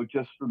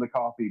 just for the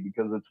coffee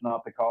because it's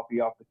not the coffee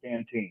off the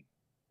canteen,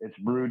 it's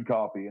brewed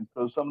coffee, and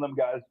so some of them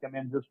guys come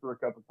in just for a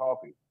cup of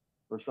coffee,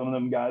 or some of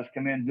them guys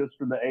come in just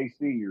for the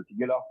AC or to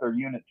get off their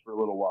units for a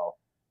little while,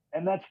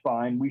 and that's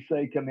fine. We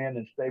say come in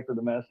and stay for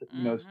the message,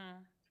 Mm-hmm.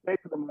 stay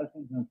for the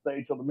message and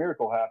stay till the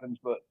miracle happens,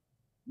 but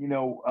you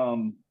know,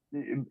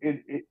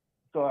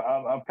 so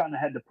I've kind of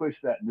had to push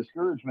that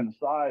discouragement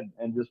aside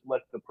and just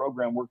let the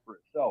program work for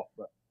itself.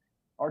 But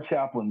our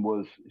chaplain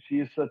she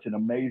is such an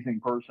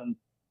amazing person.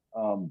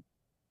 Um,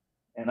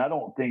 and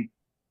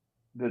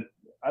that,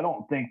 I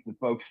don't think the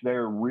folks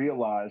there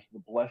realize the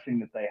blessing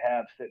that they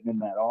have sitting in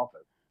that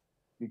office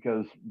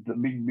because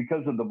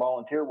of the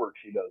volunteer work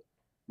she does.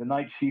 The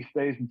night she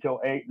stays until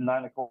 8 and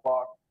 9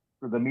 o'clock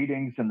for the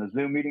meetings and the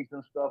Zoom meetings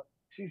and stuff,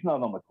 she's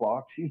not on the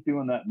clock. She's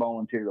doing that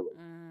voluntarily,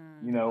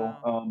 you know,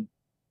 Wow.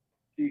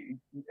 she,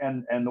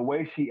 and the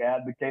way she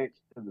advocates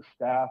to the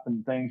staff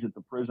and things at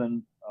the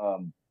prison,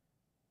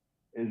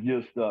 is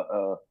just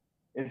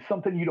it's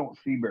something you don't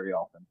see very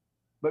often.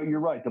 But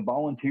you're right, the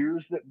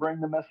volunteers that bring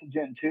the message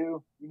in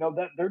too,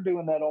 that they're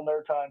doing that on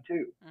their time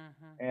too.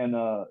 Mm-hmm.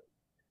 And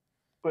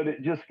but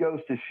it just goes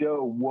to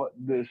show what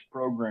this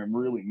program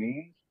really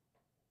means.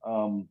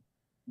 Um,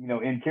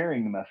 in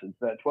carrying the message,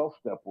 that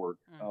 12-step work.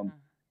 Mm-hmm.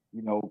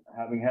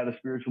 having had a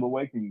spiritual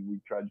awakening, we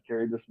tried to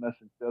carry this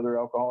message to other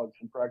alcoholics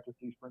and practice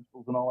these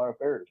principles in all our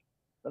affairs.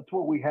 That's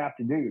what we have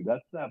to do.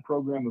 That's that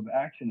program of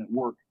action that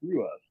works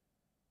through us.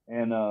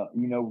 And,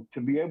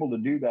 to be able to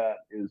do that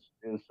is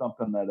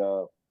something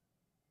that,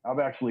 I've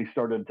actually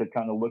started to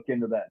kind of look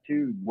into that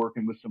too,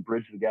 working with some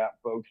Bridge the Gap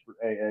folks for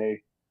AA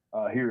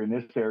here in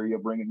this area,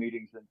 bringing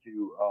meetings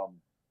into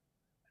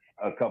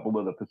a couple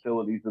of the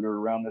facilities that are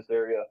around this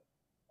area.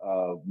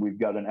 We've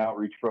got an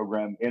outreach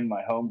program in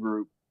my home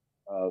group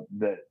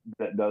that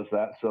does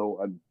that.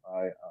 So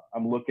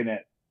I'm looking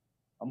at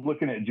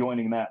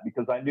joining that,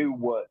 because I knew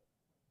what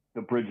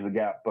the Bridge the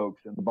Gap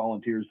folks and the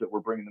volunteers that were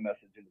bringing the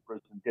message into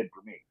prison did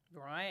for me.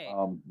 Right.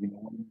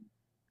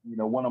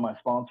 One of my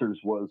sponsors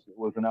was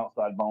an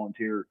outside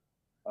volunteer.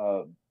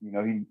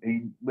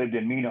 He lived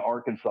in Mena,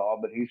 Arkansas,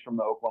 but he's from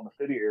the Oklahoma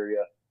City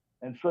area,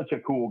 and such a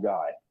cool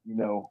guy.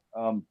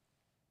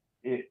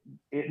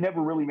 It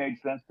never really made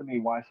sense to me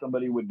why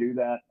somebody would do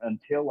that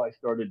until I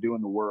started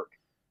doing the work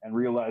and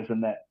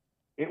realizing that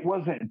it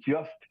wasn't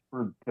just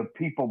for the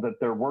people that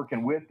they're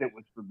working with, it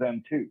was for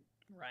them too.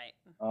 Right.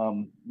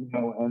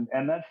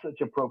 And that's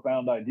such a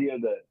profound idea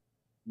that,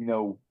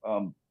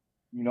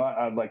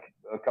 I like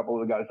a couple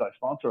of the guys I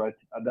sponsor,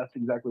 that's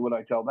exactly what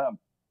I tell them.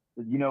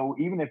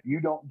 Even if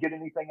you don't get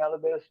anything out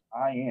of this,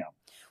 I am.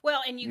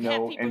 Well, and you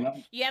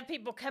have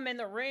people come in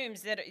the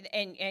rooms that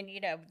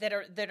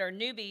are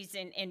newbies,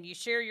 and you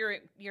share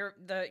your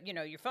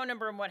phone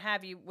number and what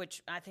have you,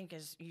 which I think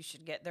is, you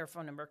should get their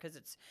phone number, because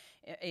it's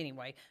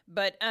anyway.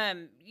 But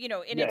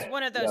it's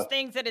one of those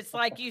things that it's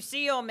like you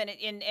see them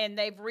and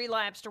they've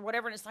relapsed or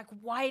whatever, and it's like,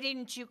 why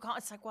didn't you call?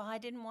 It's like, well, I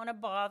didn't want to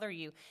bother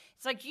you.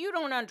 It's like, you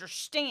don't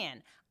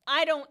understand.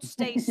 I don't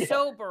stay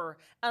sober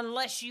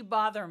unless you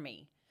bother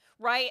me.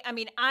 Right. I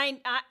mean,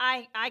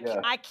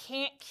 I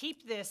can't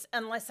keep this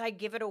unless I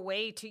give it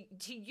away to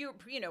you.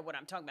 You know what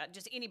I'm talking about?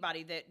 Just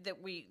anybody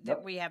that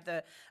we have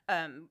the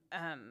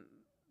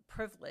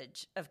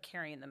privilege of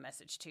carrying the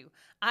message to.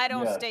 I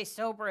don't stay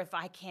sober if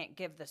I can't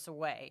give this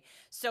away.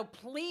 So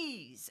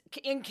please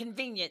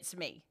inconvenience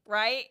me.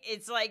 Right?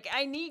 It's like,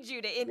 I need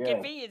you to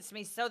inconvenience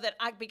me so that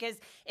because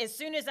as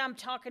soon as I'm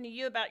talking to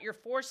you about your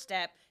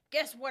 4-step,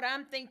 guess what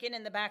I'm thinking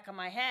in the back of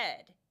my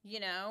head?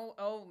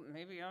 Oh,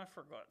 maybe I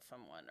forgot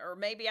someone, or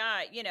maybe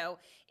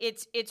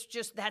it's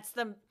just, that's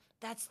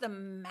the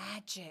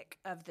magic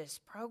of this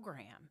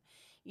program.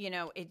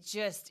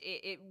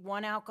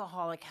 One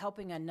alcoholic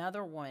helping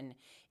another one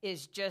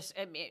is just,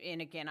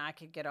 and again, I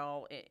could get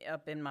all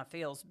up in my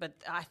feels, but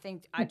I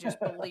just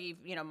believe,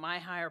 my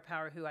higher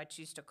power, who I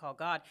choose to call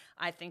God,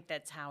 I think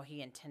that's how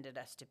he intended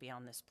us to be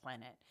on this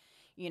planet.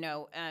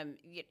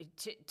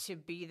 To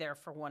be there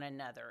for one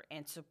another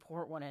and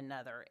support one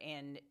another.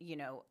 And,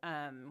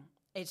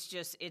 it's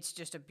just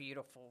a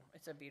beautiful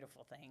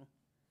thing.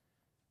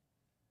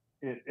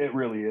 It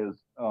really is.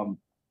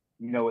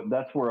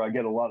 That's where I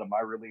get a lot of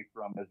my relief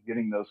from, is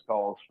getting those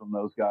calls from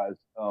those guys.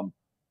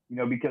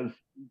 Because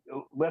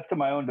left to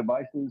my own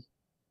devices,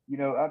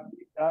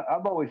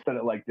 I've always said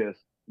it like this: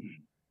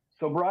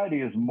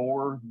 sobriety is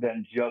more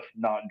than just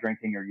not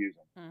drinking or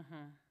using.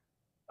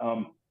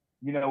 Mm-hmm.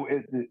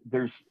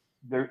 There's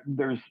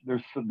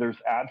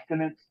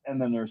abstinence,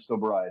 and then there's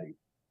sobriety.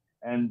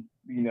 And,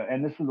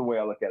 and this is the way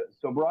I look at it.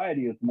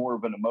 Sobriety is more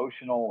of an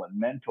emotional and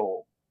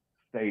mental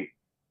state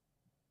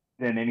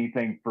than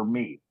anything for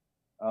me.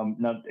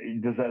 Now,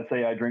 does that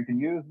say I drink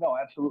and use? No,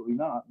 absolutely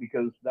not,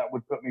 because that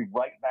would put me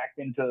right back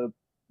into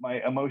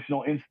my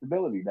emotional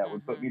instability. That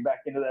would put me back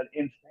into that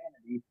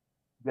insanity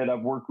that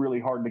I've worked really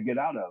hard to get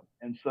out of.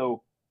 And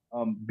so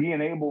being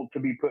able to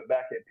be put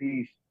back at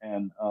peace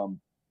and,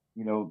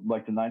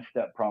 like the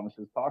 9-step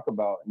promises talk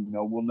about,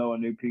 we'll know a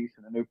new peace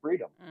and a new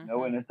freedom,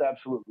 and it's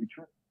absolutely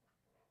true.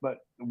 But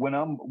when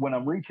I'm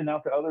reaching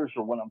out to others,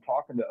 or when I'm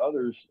talking to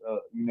others,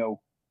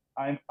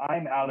 I'm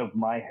out of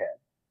my head.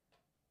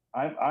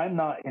 I'm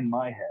not in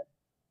my head.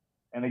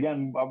 And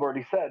again, I've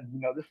already said,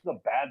 this is a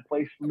bad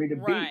place for me to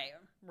be.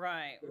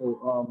 Right.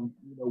 So,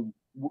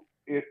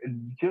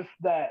 just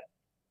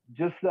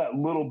that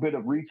little bit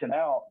of reaching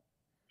out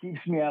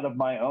keeps me out of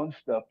my own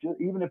stuff,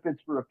 even if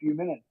it's for a few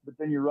minutes. But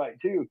then you're right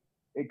too.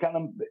 It kind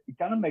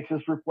of makes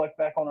us reflect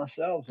back on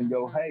ourselves and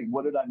go, hey,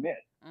 what did I miss?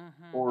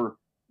 Or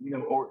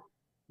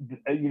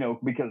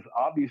because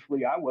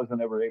obviously I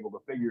wasn't ever able to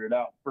figure it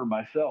out for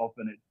myself,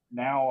 and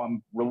now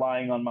I'm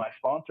relying on my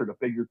sponsor to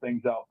figure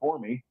things out for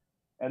me,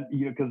 and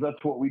because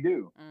that's what we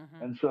do.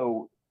 And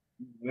so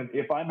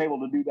if I'm able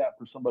to do that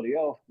for somebody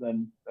else,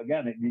 then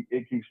again,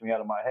 it keeps me out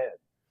of my head.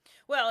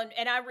 Well,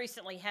 and I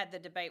recently had the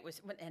debate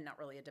and not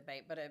really a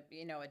debate, but a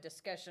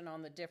discussion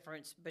on the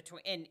difference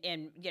between,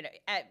 and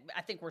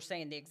I think we're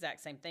saying the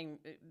exact same thing,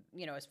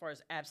 as far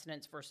as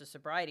abstinence versus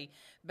sobriety,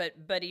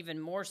 but even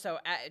more so,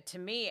 to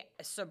me,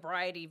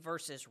 sobriety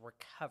versus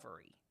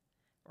recovery,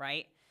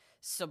 right?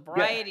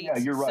 Sobriety,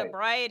 you're right.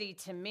 Sobriety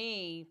to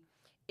me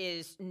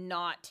is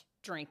not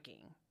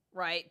drinking.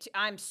 right?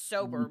 I'm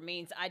sober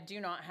means I do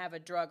not have a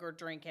drug or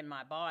drink in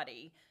my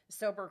body.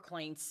 Sober,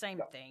 clean,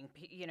 same thing.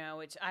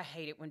 I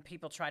hate it when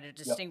people try to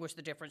distinguish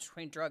the difference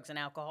between drugs and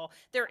alcohol.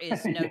 There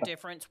is no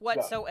difference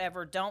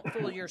whatsoever. Don't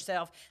fool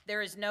yourself.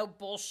 There is no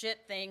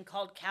bullshit thing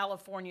called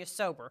California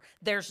sober.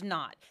 There's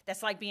not.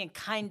 That's like being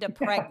kind of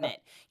pregnant.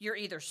 You're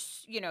either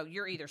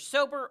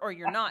sober or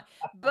you're not.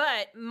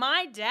 But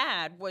my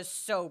dad was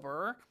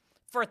sober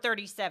for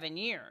 37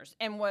 years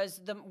and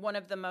was one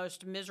of the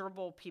most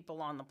miserable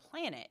people on the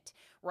planet,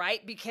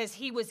 right? Because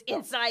he was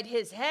inside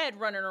his head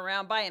running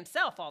around by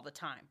himself all the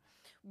time.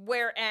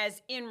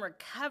 Whereas in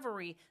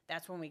recovery,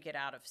 that's when we get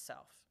out of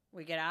self.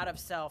 We get out of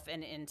self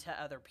and into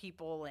other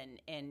people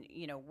and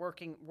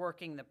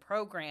working the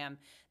program.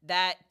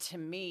 That to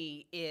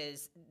me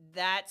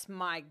that's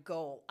my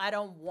goal. I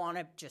don't want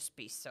to just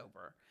be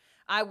sober.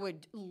 I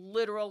would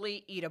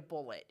literally eat a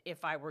bullet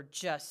if I were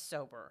just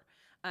sober.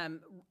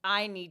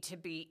 I need to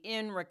be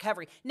in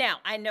recovery. Now,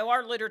 I know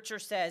our literature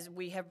says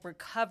we have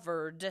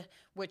recovered,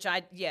 which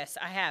I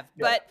have.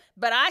 Yeah.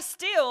 But I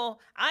still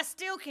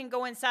can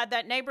go inside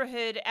that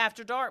neighborhood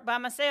after dark by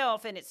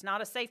myself, and it's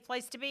not a safe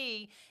place to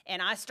be.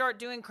 And I start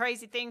doing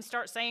crazy things,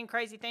 start saying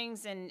crazy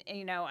things, and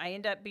I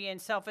end up being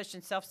selfish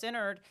and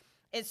self-centered.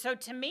 And so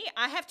to me,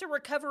 I have to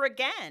recover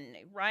again,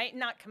 right?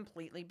 Not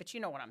completely, but you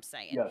know what I'm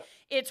saying. Yes.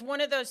 It's one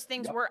of those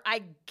things where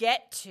I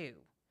get to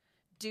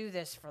do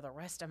this for the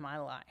rest of my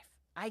life.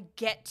 I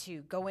get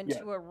to go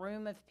into a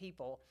room of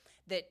people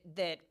that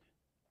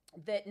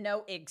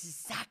know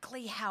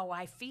exactly how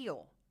I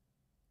feel.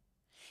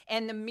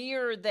 And the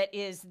mirror that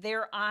is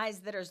their eyes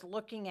that is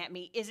looking at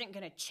me isn't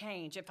going to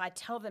change. If I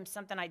tell them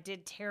something I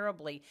did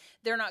terribly,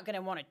 they're not going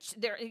to want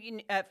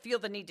to feel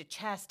the need to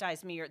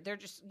chastise me, or they're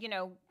just,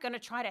 going to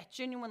try to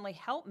genuinely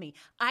help me.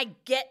 I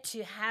get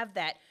to have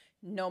that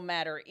no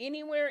matter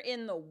anywhere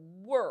in the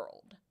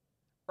world,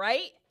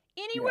 right?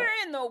 Anywhere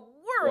in the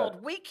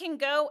world, we can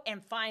go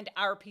and find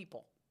our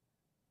people.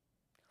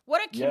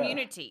 What a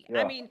community. Yeah.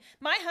 I mean,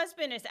 my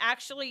husband is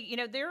actually,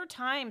 there are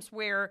times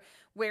where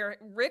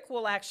Rick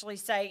will actually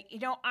say,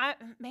 I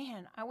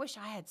wish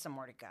I had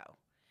somewhere to go.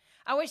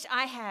 I wish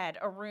I had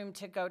a room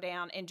to go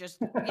down and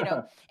just,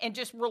 and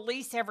just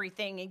release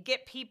everything and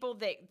get people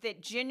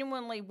that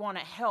genuinely want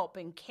to help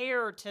and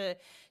care and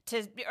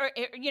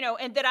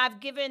that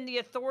I've given the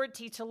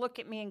authority to look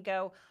at me and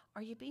go,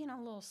 are you being a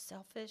little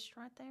selfish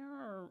right there?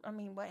 Or,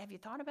 what, have you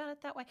thought about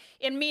it that way?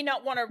 And me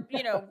not want to,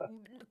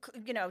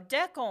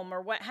 deck him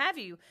or what have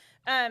you.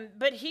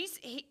 But he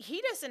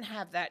doesn't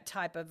have that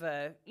type of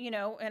and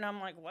I'm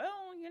like, well,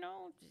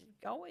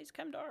 always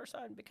come to our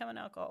side and become an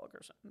alcoholic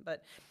or something.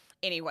 But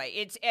anyway,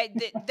 it's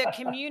the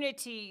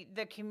community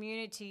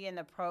in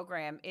the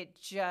program.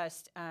 It's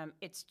just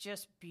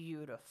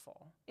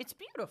beautiful. It's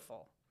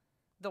beautiful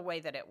the way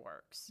that it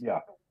works.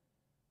 Yeah.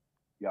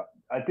 Yeah,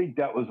 I think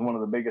that was one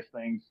of the biggest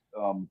things,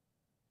 because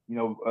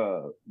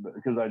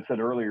I'd said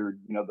earlier,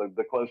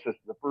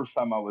 the first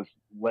time I was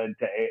led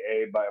to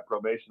AA by a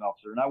probation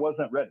officer, and I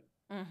wasn't ready.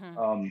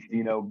 Mm-hmm.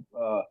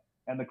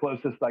 And the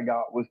closest I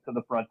got was to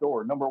the front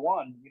door. Number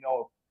one,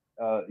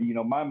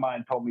 my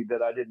mind told me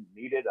that I didn't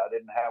need it. I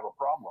didn't have a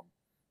problem.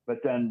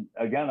 But then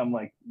again, I'm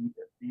like,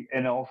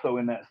 and also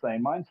in that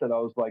same mindset, I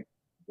was like,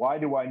 why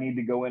do I need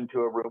to go into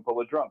a room full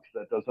of drunks?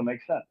 That doesn't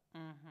make sense.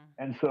 Mm-hmm.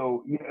 And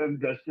so,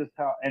 that's just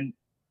how, and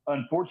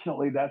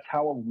unfortunately, that's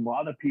how a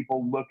lot of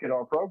people look at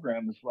our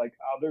program. It's like,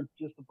 oh, they're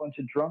just a bunch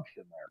of drunks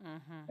in there.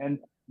 Mm-hmm. And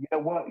you know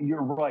what?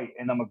 You're right.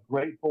 And I'm a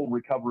grateful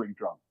recovering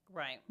drunk.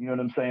 Right. You know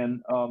what I'm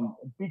saying?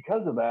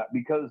 Because of that,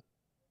 because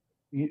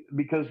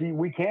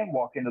we can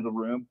walk into the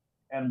room,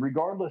 and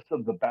regardless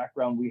of the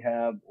background we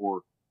have,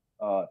 or,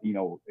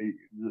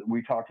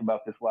 we talked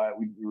about this last,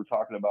 we were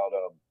talking about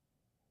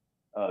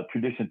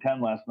Tradition 10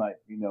 last night,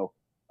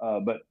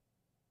 but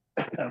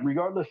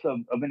regardless of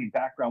any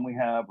background we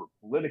have, or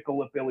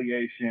political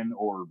affiliation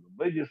or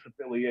religious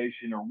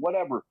affiliation or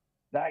whatever,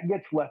 that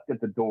gets left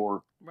at the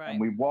door. Right. And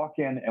we walk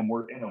in and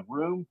we're in a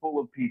room full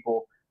of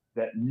people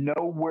that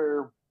know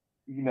where,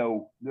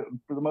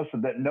 for the most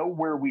part, that know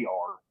where we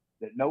are,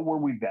 that know where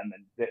we've been,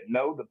 that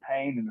know the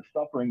pain and the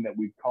suffering that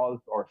we've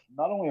caused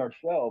not only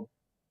ourselves,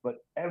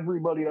 but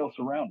everybody else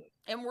around us.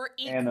 And we're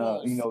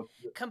equals,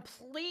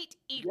 complete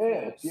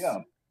equals.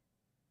 Yes,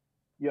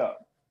 yeah.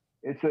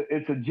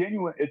 It's a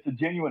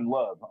genuine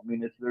love. I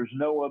mean, there's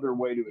no other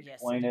way to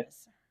explain it.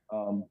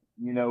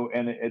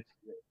 And it's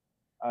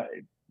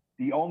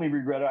the only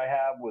regret I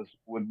have would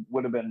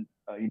have been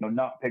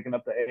not picking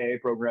up the AA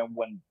program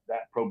when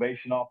that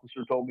probation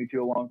officer told me to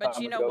a long time ago.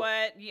 But you know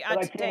what? It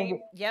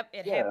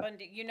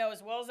happened. You know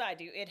as well as I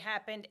do. It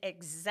happened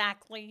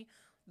exactly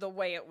the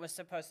way it was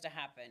supposed to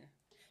happen.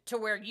 to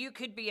where you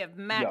could be of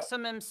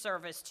maximum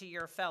service to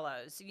your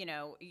fellows. You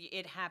know,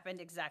 it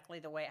happened exactly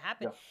the way it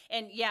happened.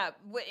 And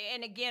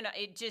and again,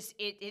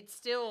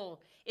 it's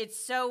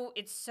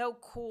so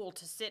cool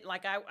to sit.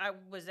 Like I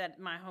was at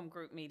my home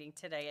group meeting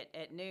today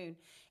at noon,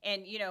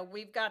 and you know,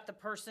 we've got the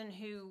person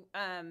who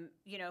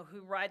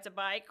who rides a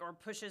bike or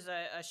pushes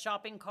a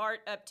shopping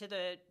cart up to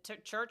the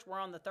church. We're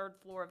on the third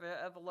floor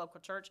of a local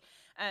church,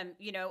 and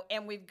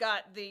we've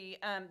got the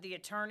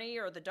attorney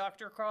or the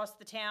doctor across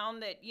the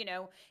town that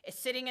is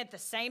sitting at the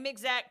same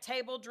exact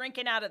table,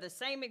 drinking out of the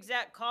same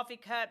exact coffee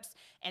cups,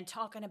 and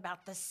talking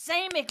about the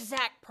same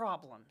exact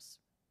problems.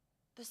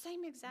 The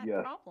same exact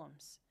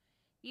problems.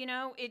 You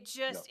know, it's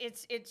just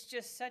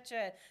such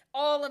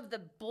all of the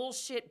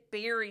bullshit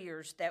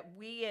barriers that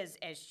we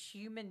as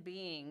human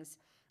beings,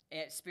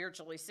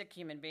 spiritually sick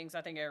human beings.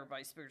 I think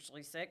everybody's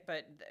spiritually sick,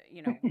 but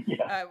anyway,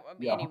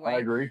 I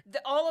agree.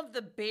 All of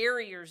the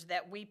barriers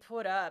that we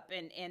put up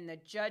and the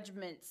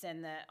judgments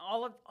and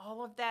all of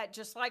that,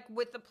 just like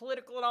with the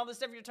political and all the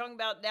stuff you're talking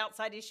about, the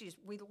outside issues,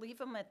 we leave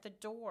them at the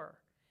door.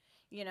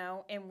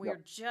 And we're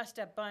just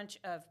a bunch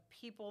of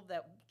people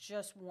that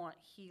just want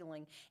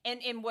healing.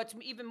 And what's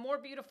even more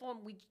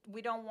beautiful,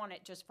 we don't want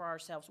it just for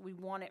ourselves. We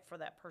want it for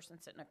that person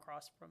sitting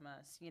across from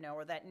us,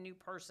 or that new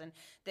person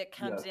that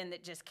comes in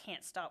that just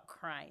can't stop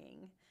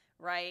crying,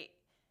 right?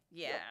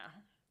 Yeah.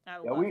 I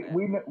love it.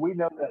 We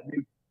know that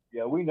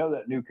we know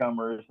that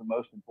newcomer is the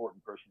most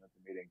important person at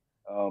the meeting.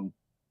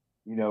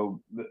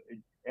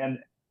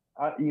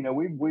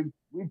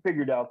 We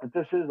figured out that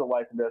this is a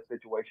life and death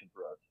situation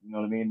for us. You know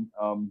what I mean?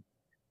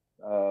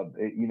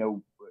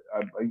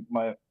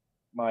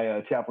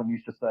 My chaplain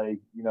used to say,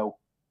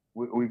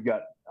 we've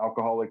got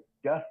alcoholic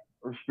death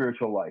or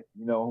spiritual life.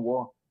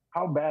 Well,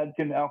 how bad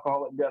can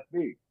alcoholic death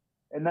be?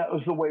 And that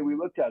was the way we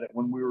looked at it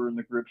when we were in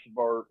the grips of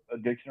our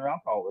addiction or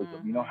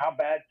alcoholism. Mm-hmm. How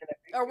bad can it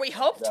be? Or we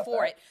hoped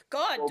for it.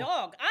 God,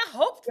 dog, I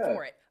hoped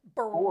for it.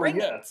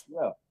 Bring it.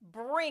 Yeah.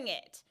 Bring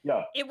it.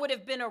 Yeah. It would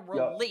have been a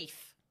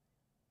relief.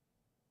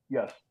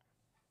 Yes.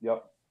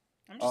 Yep.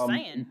 I'm just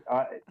saying.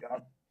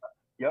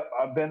 Yep,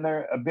 I've been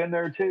there. I've been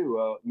there too.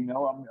 I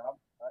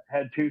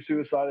had 2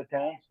 suicide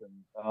attempts,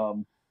 and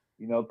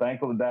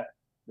thankfully that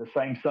the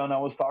same son I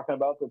was talking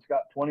about that's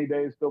got 20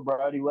 days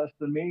sobriety less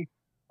than me.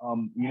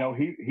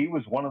 He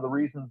was one of the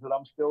reasons that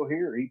I'm still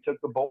here. He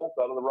took the bolt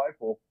out of the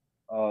rifle,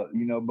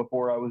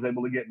 before I was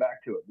able to get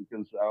back to it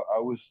because I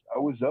was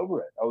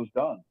over it. I was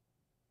done,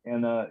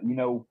 and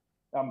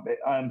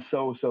I'm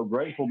so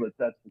grateful that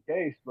that's the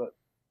case. But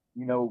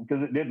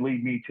because it did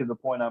lead me to the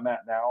point I'm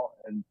at now,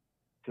 and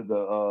to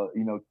the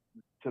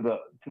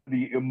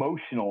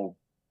emotional,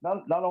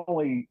 not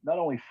only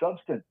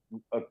substance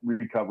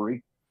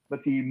recovery,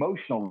 but the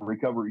emotional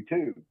recovery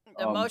too.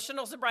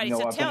 Emotional sobriety.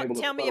 So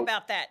tell me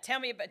about that. Tell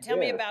me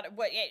about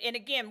what. And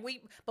again,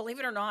 we believe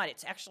it or not,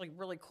 it's actually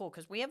really cool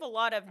because we have a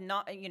lot of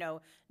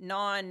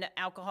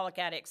non-alcoholic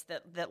addicts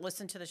that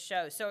listen to the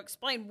show. So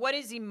explain, what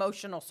is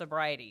emotional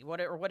sobriety?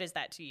 What is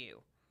that to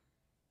you?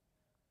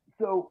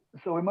 So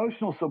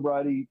emotional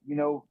sobriety,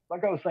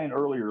 like I was saying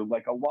earlier,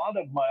 like a lot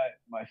of my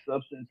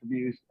substance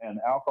abuse and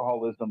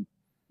alcoholism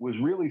was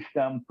really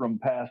stemmed from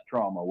past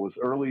trauma, was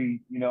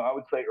early, I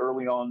would say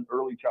early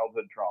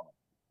childhood trauma.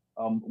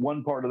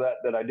 One part of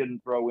that I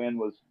didn't throw in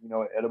was,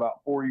 at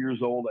about 4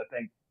 years old, I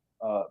think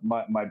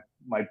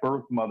my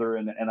birth mother,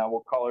 and I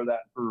will call her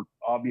that for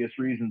obvious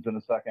reasons in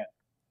a second.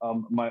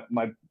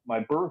 My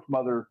birth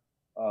mother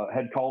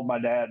had called my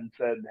dad and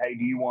said, "Hey,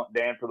 do you want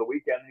Dan for the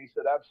weekend?" And he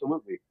said,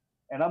 "Absolutely."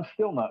 And I'm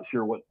still not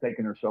sure what's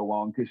taken her so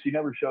long because she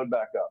never showed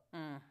back up.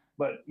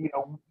 But,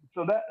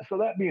 so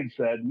that being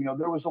said,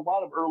 there was a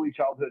lot of early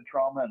childhood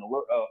trauma and a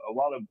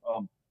lot of,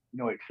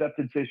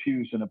 acceptance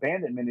issues and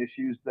abandonment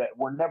issues that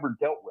were never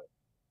dealt with.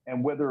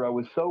 And whether I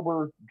was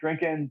sober,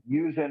 drinking,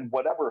 using,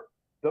 whatever,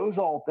 those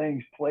all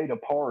things played a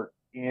part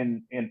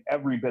in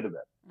every bit of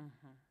it.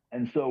 Mm-hmm.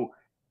 And so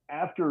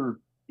after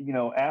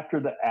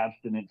the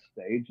abstinence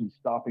stage and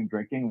stopping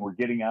drinking, we're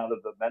getting out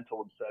of the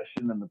mental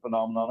obsession and the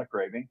phenomenon of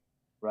craving.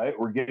 Right?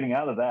 We're getting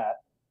out of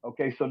that.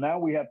 Okay. So now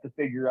we have to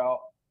figure out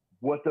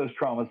what those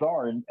traumas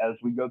are. And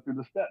as we go through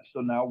the steps,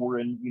 so now we're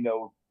in,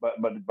 but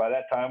by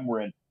that time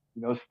we're in,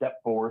 step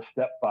 4,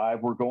 step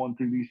 5, we're going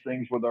through these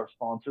things with our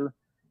sponsor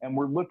and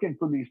we're looking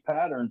for these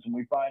patterns and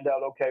we find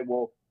out, okay,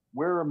 well,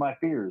 where are my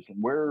fears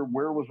and where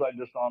was I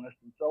dishonest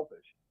and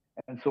selfish?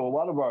 And so a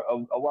lot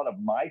of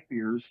my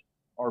fears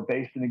are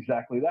based in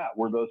exactly that,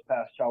 where those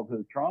past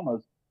childhood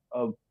traumas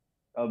of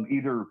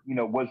either,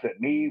 was it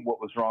me?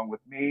 What was wrong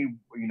with me?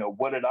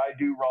 What did I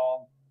do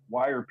wrong?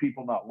 Why are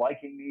people not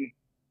liking me?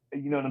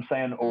 You know what I'm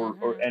saying?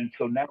 And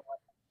so now I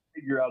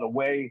figure out a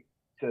way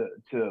to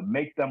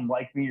make them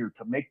like me or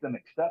to make them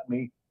accept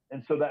me.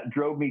 And so that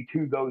drove me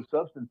to those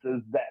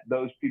substances that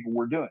those people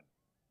were doing.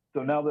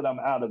 So now that I'm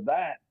out of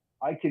that,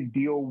 I can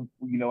deal,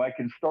 I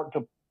can start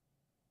to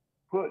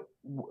put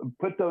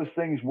those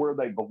things where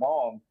they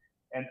belong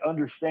and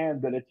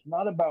understand that it's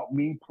not about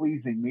me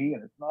pleasing me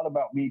and it's not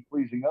about me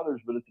pleasing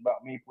others, but it's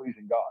about me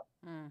pleasing God.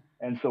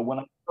 And so when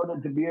I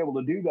started to be able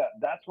to do that,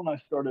 that's when I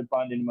started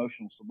finding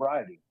emotional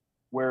sobriety.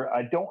 where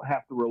I don't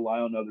have to rely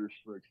on others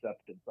for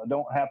acceptance. I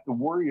don't have to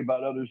worry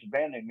about others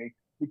abandoning me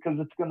because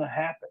it's going to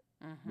happen.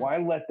 Mm-hmm. Why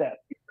let that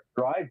fear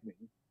drive me?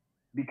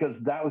 Because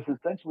that was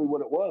essentially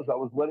what it was. I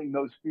was letting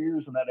those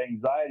fears and that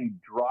anxiety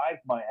drive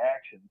my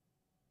actions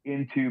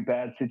into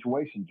bad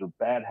situations or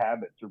bad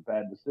habits or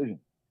bad decisions.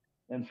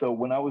 And so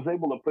when I was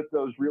able to put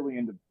those really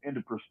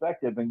into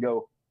perspective and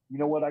go, you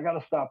know what, I got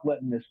to stop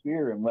letting this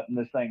fear and letting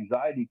this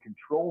anxiety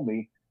control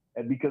me.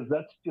 And because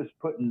that's just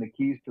putting the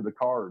keys to the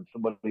car in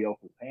somebody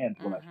else's hands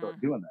when I start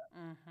doing that.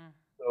 Mm-hmm.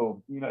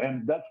 So,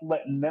 and that's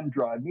letting them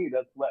drive me.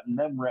 That's letting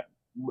them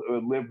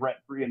live rent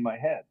free in my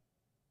head.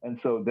 And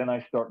so then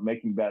I start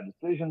making bad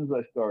decisions.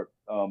 I start,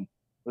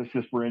 let's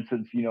just, for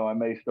instance, I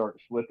may start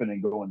slipping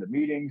and going to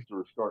meetings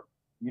or start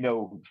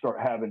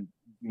having,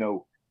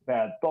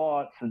 bad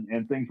thoughts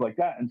and things like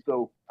that. And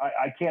so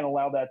I can't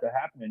allow that to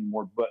happen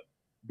anymore. But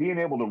being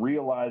able to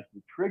realize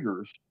the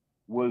triggers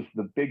was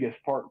the biggest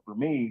part for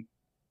me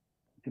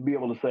to be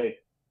able to say,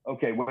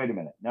 okay, wait a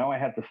minute. Now I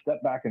have to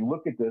step back and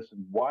look at this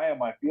and why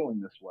am I feeling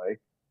this way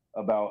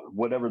about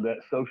whatever that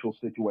social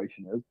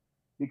situation is?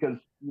 Because,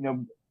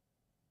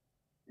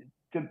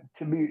 to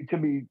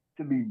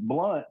be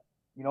blunt,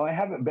 I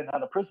haven't been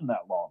out of prison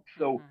that long.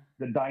 So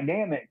the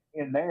dynamic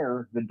in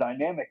there, the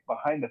dynamic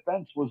behind the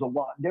fence was a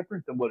lot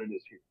different than what it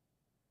is here.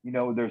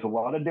 There's a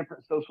lot of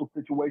different social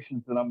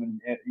situations that I'm,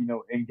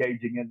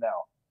 engaging in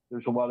now.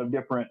 There's a lot of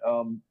different,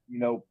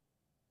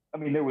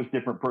 there was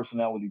different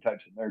personality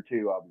types in there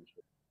too,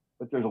 obviously,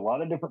 but there's a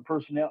lot of different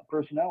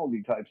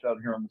personality types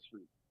out here on the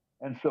street.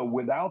 And so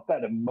without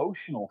that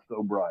emotional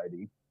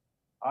sobriety,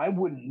 I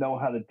wouldn't know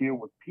how to deal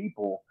with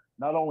people,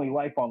 not only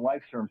life on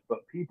life terms, but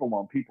people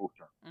on people's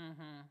terms.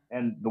 Mm-hmm.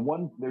 And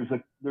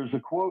there's a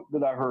quote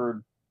that I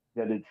heard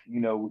that it's,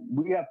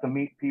 we have to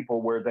meet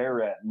people where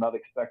they're at and not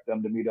expect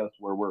them to meet us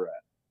where we're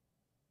at.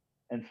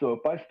 And so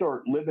if I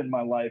start living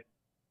my life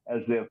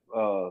as if,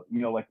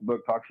 like the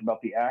book talks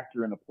about the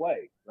actor in a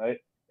play, right?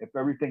 If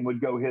everything would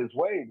go his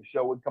way, the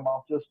show would come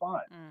off just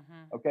fine.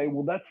 Mm-hmm. Okay,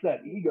 well, that's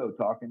that ego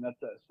talking. That's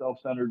that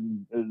self-centered,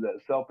 that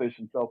selfish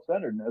and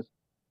self-centeredness,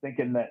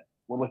 thinking that,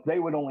 well, if they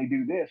would only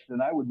do this,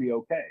 then I would be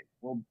okay.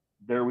 Well,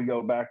 there we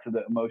go back to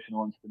the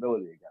emotional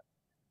instability again.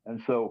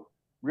 And so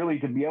really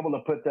to be able to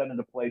put that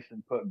into place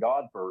and put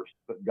God first,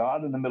 put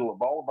God in the middle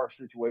of all of our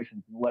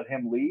situations and let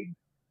him lead,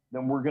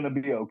 then we're going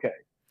to be okay.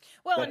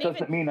 Well, that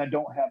doesn't mean I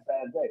don't have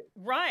bad days.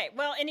 Right.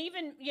 Well, and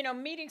even,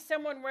 meeting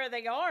someone where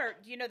they are,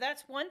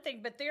 that's one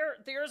thing, but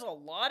there's a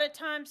lot of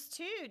times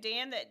too,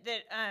 Dan, that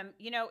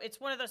it's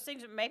one of those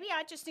things that maybe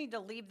I just need to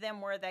leave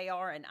them where they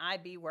are and I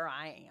be where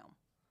I am.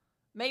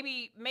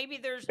 Maybe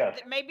there's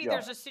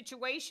there's a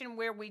situation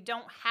where we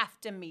don't have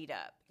to meet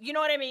up. You know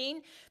what I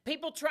mean?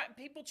 People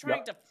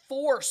trying to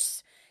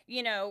force,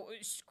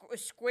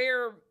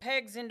 square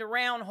pegs into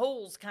round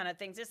holes kind of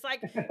things. It's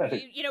like,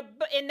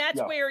 and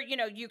that's where,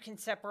 you can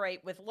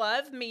separate with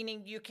love,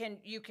 meaning you can,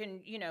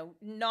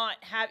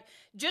 not have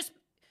just,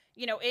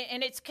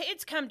 and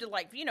it's come to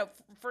like,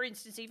 for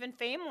instance, even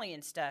family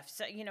and stuff.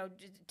 So,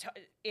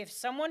 if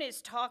someone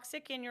is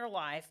toxic in your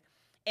life,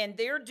 and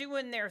they're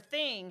doing their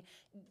thing,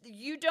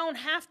 you don't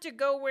have to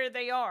go where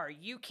they are.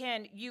 You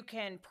can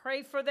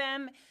pray for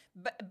them,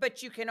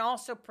 but you can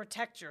also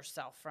protect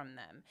yourself from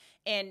them.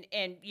 And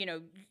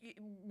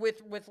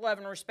with love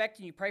and respect,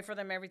 and you pray for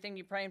them everything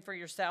you're praying for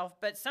yourself.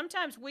 But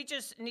sometimes we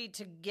just need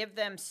to give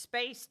them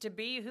space to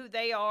be who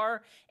they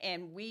are,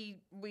 and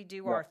we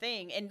do our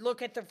thing and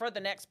look for the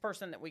next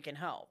person that we can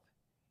help.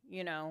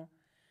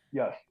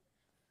 Yes.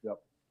 Yep.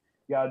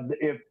 Yeah.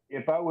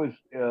 If I was,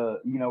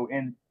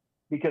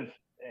 because.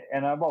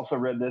 And I've also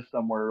read this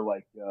somewhere,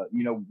 like,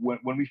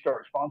 when we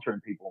start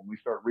sponsoring people and we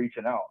start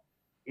reaching out,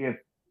 if,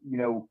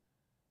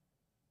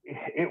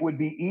 it would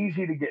be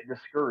easy to get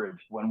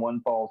discouraged when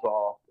one falls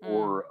off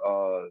or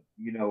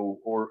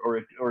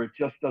it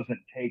just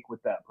doesn't take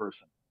with that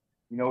person,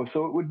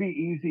 so it would be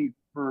easy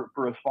for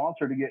a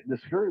sponsor to get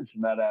discouraged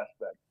in that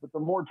aspect. But the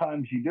more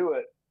times you do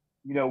it,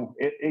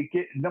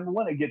 number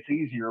one, it gets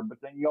easier,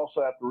 but then you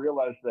also have to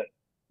realize that,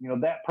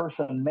 that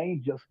person may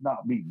just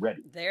not be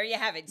ready. There you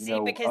have it. See,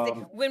 because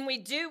when we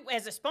do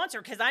as a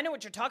sponsor, because I know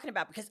what you're talking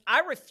about, because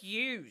I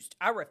refused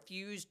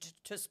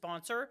to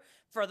sponsor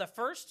for the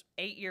first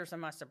 8 years of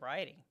my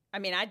sobriety. I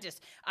mean, I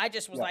just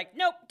was like,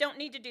 nope, don't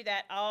need to do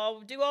that.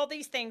 I'll do all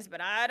these things, but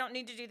I don't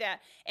need to do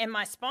that. And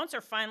my sponsor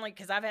finally,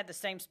 because I've had the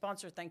same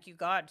sponsor, thank you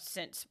God,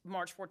 since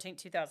March 14,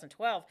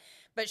 2012.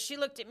 But she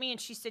looked at me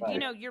and she said,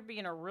 you're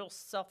being a real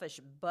selfish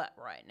butt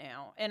right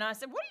now. And I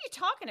said, what are you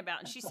talking about?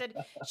 And she said,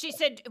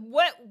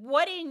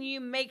 what in you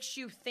makes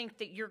you think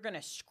that you're going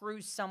to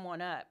screw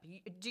someone up?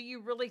 Do you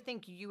really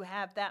think you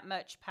have that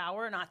much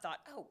power? And I thought,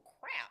 oh,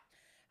 crap.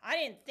 I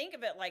didn't think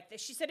of it like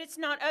this. She said, it's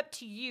not up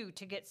to you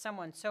to get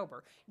someone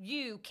sober.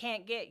 You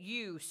can't get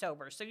you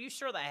sober. So you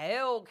sure the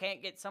hell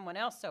can't get someone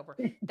else sober.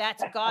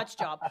 That's God's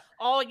job.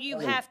 All you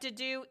have to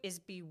do is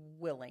be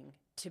willing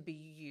to be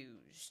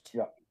used.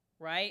 Yeah.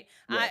 right?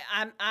 Yeah.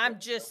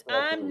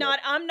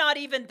 I'm not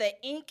even the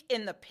ink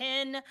in the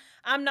pen.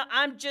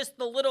 I'm just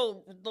the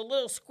little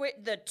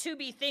the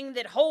tubey thing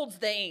that holds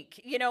the ink.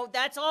 You know,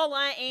 that's all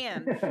I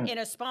am in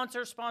a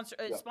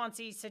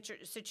sponsee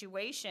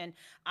situation.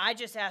 I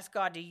just ask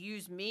God to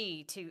use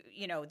me to,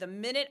 you know, the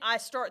minute I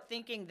start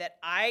thinking that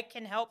I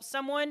can help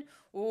someone,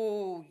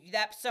 ooh,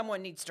 that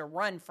someone needs to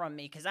run from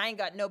me, because I ain't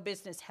got no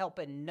business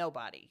helping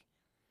nobody.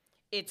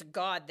 It's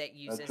God that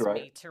uses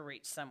me to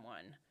reach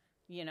someone,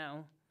 you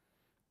know.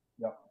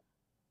 Yep.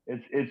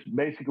 It's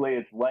basically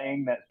it's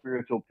laying that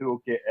spiritual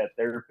toolkit at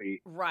their feet,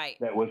 right,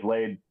 that was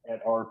laid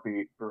at our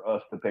feet for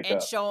us to pick and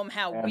up, show them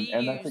how we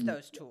and that's use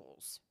those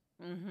tools.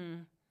 Mm-hmm.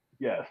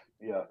 yes,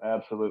 yeah,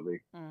 absolutely.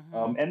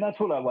 Mm-hmm. And that's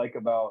what I like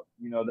about,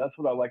 that's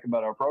what I like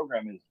about our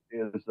program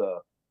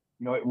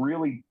it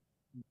really,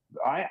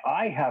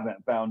 I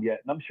haven't found yet,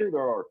 and I'm sure there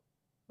are,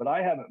 but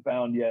I haven't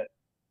found yet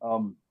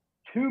um,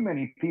 too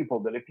many people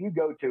that if you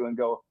go to and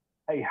go,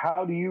 hey,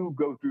 how do you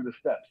go through the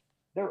steps?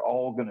 They're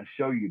all going to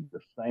show you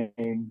the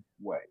same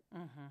way.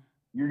 Mm-hmm.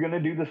 You're going to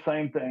do the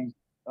same things.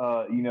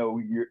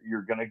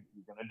 You're going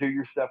to do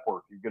your step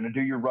work. You're going to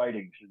do your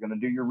writings. You're going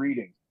to do your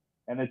readings,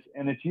 and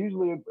it's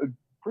usually a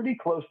pretty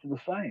close to the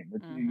same.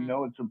 It's Mm-hmm.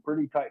 it's a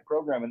pretty tight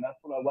program, and that's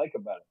what I like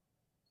about it.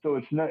 So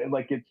it's not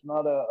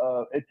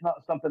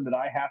something that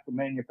I have to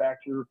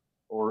manufacture,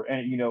 or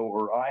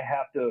I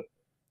have to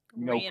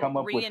come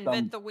up with Reinvent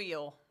some the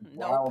wheel. Nope.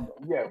 wild.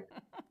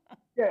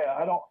 Yeah,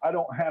 I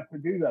don't have to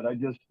do that. I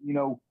just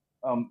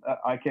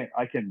I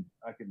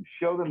can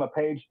show them a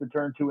page to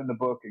turn to in the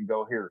book and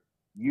go, here,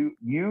 you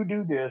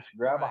do this,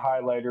 grab a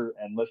Right. highlighter,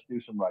 and let's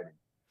do some writing.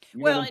 You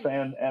know Well, what I'm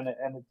saying?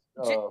 And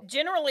it's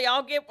generally,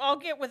 I'll get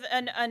with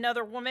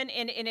another woman,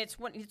 and it's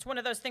one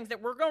of those things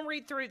that we're gonna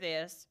read through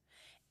this,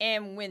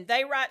 and when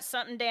they write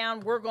something down,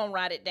 we're gonna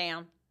write it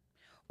down,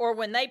 or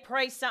when they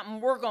pray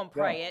something, we're gonna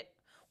yeah, pray it.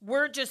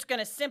 We're just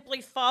gonna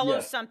simply follow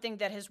yes, something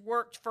that has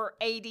worked for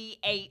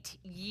 88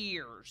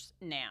 years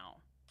now.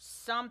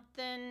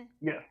 Something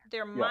yes,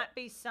 There yeah, might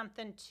be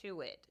something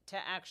to it to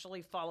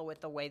actually follow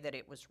it the way that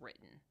it was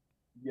written.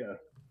 yes.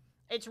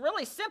 It's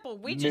really simple.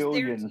 We just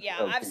there's Millions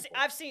yeah. of people.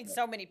 I've seen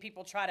so many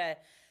people try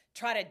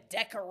to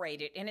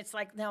decorate it, and it's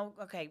like, no,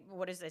 okay,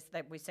 what is this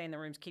that we say in the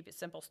rooms? Keep it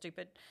simple,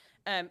 stupid.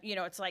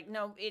 It's like,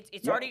 no, Yep.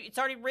 it's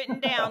already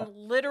written down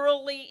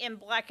literally in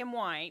black and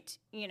white.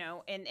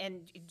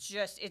 And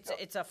just Yep.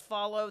 it's a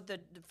follow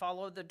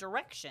the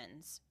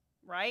directions,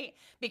 right?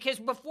 Because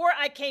before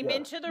I came Yes.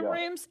 into the Yeah.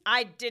 rooms,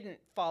 I didn't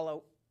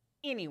follow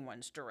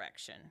anyone's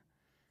direction.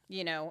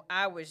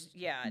 I was,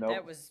 that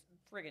Nope. was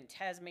friggin'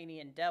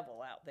 Tasmanian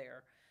devil out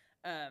there.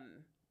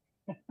 Um,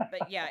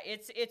 but yeah,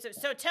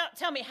 so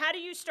tell me, how do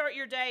you start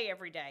your day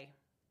every day?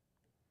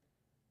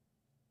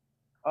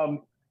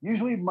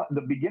 Usually,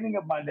 the beginning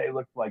of my day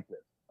looks like this.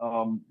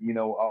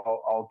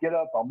 I'll get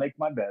up, I'll make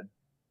my bed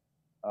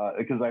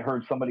because I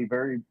heard somebody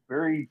very,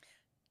 very,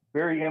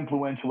 very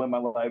influential in my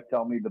life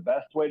tell me the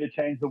best way to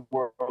change the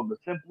world, the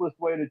simplest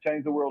way to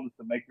change the world is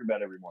to make your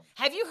bed every morning.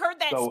 Have you heard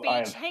that So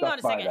I speech? have Hang on stuck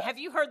a by second. that. Have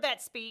you heard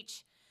that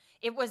speech?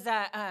 It was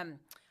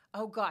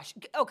oh gosh.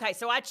 Okay,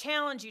 so I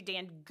challenge you,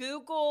 Dan.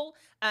 Google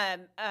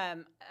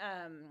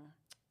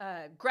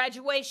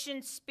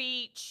graduation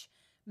speech,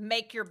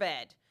 make your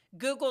bed.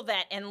 Google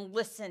that and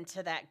listen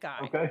to that guy.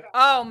 Okay.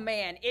 Oh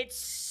man, it's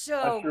I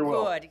so sure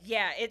will. good.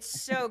 Yeah,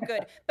 it's so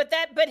good.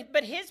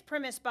 But his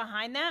premise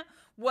behind that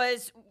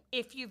was,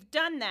 if you've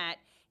done that,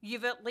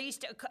 you've at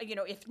least,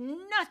 if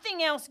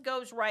nothing else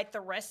goes right the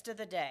rest of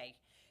the day,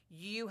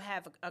 you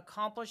have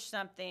accomplished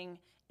something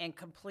and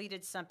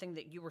completed something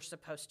that you were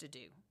supposed to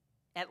do.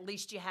 At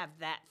least you have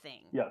that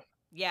thing. Yes.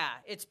 Yeah,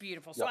 it's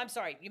beautiful. So Yep. I'm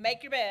sorry. You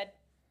make your bed.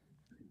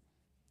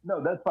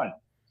 No, that's fine.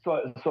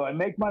 So I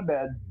make my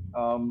bed.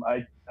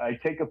 I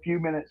take a few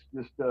minutes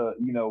just to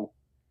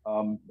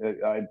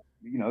I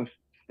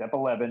step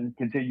 11,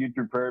 continue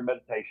through prayer and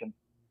meditation.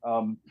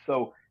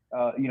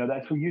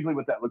 That's usually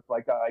what that looks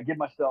like. I give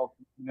myself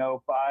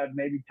 5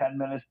 maybe 10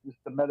 minutes just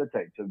to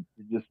meditate, to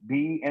just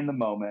be in the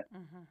moment,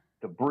 Mm-hmm.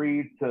 to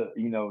breathe,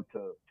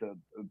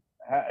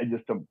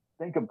 just to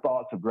think of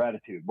thoughts of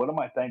gratitude. What am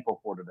I thankful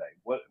for today?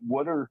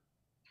 What are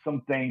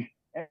some things?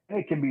 And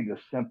it can be the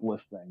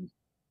simplest things.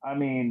 I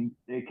mean,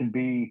 it can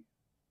be,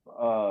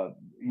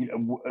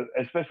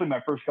 especially my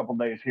first couple of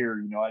days here.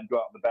 I'd go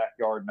out in the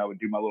backyard and I would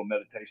do my little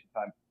meditation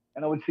time,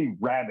 and I would see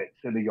rabbits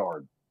in the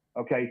yard.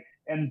 Okay,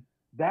 and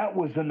that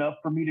was enough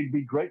for me to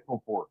be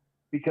grateful for,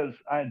 because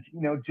I,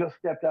 just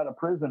stepped out of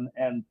prison,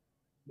 and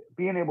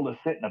being able to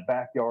sit in a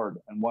backyard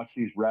and watch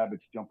these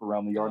rabbits jump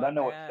around the Oh, yard. I I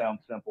know it bet. sounds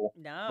simple,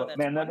 No, but that's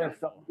man, that is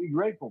something wonderful. to be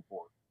grateful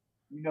for.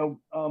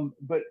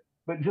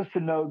 But just to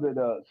know that,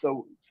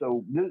 so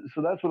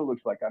that's what it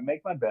looks like. I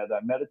make my bed,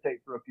 I meditate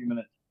for a few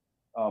minutes,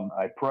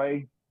 I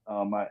pray,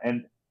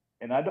 and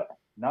I don't,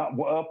 not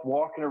up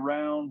walking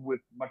around with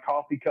my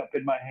coffee cup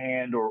in my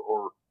hand,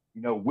 or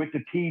with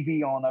the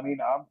TV on. I mean,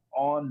 I'm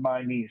on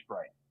my knees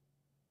praying.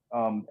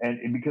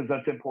 And because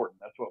that's important.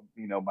 That's what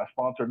my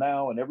sponsor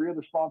now and every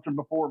other sponsor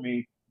before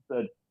me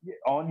said.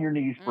 On your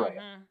knees praying.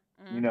 Mm-hmm.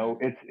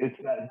 Mm-hmm.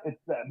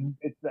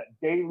 It's that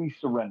daily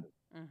surrender.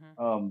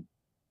 Mm-hmm. Um,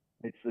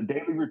 it's the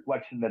daily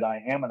reflection that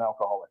I am an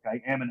alcoholic.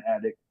 I am an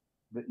addict.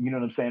 That, you know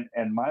what I'm saying?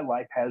 And my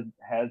life has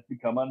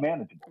become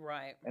unmanageable.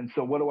 Right. And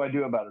so what do I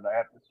do about it?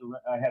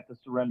 I have to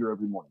surrender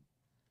every morning.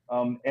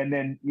 And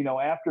then,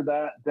 after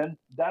that, then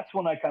that's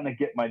when I kind of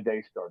get my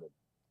day started.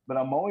 But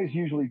I'm always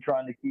usually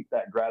trying to keep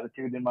that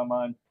gratitude in my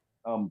mind.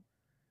 Um,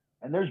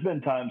 and there's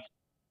been times,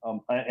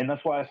 and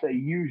that's why I say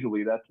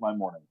usually that's my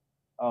morning.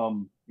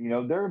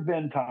 There have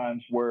been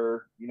times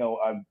where,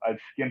 I've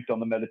skimped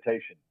on the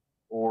meditation,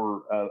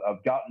 or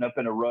I've gotten up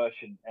in a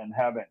rush and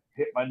haven't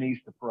hit my knees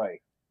to pray.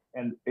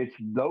 And it's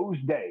those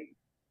days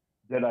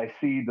that I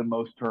see the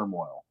most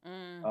turmoil.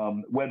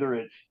 Mm. Whether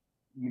it's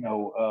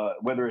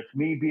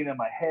me being in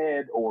my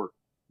head, or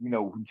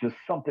just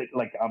something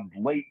like I'm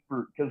late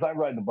because I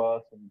ride the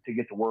bus and to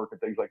get to work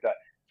and things like that.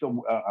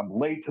 So I'm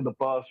late to the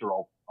bus,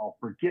 or I'll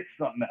forget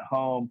something at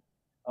home.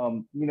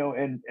 And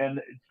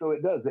so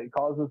it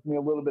causes me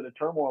a little bit of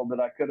turmoil that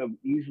I could have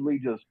easily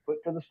just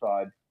put to the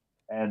side,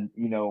 and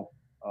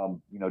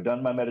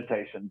done my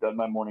meditation, done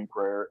my morning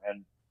prayer,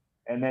 and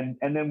then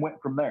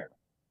went from there.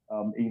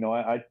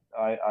 I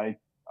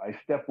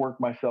step work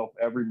myself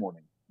every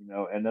morning,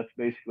 and that's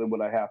basically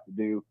what I have to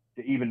do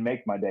to even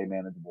make my day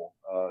manageable.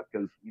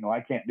 Because I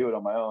can't do it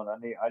on my own. I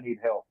need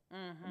help.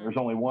 And Mm-hmm. there's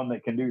only one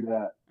that can do that.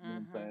 You know what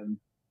I'm Mm-hmm. saying?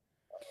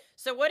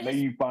 So what May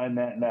has you find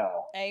that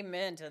now.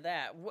 Amen to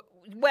that.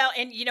 Well,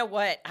 and you know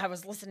what? I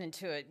was listening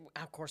to it.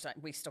 Of course,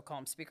 we still call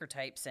them speaker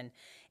tapes, and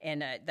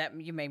that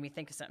you made me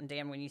think of something,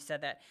 Dan, when you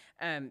said that.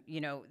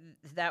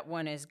 That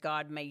one is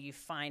God, may you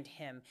find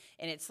Him,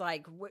 and it's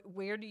like,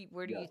 where do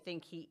you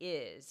think He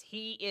is?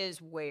 He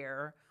is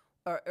where,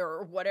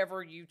 or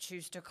whatever you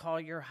choose to call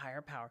your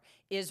higher power,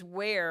 is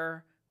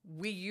where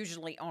we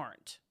usually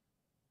aren't.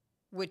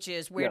 Which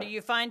is, where do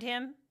you find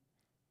Him?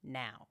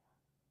 Now.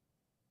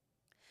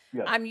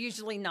 Yes. I'm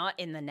usually not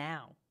in the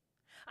now.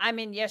 I'm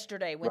in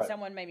yesterday when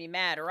someone made me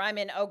mad, or I'm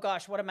in, oh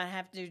gosh, what am I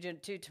have to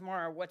do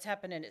tomorrow? What's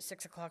happening at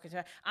 6 o'clock?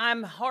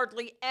 I'm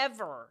hardly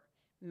ever.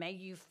 May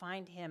you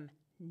find Him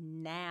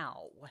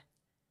now.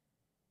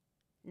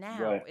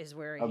 Now is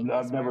where He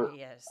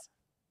is.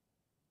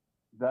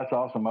 That's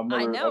awesome. I've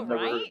never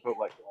heard it put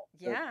like that.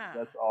 Yeah.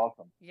 That's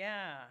awesome.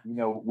 Yeah.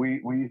 We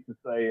used to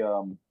say,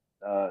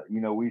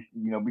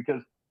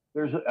 because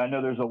I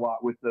know there's a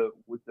lot with the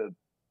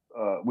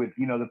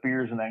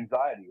fears and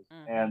anxieties.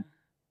 Mm-hmm. And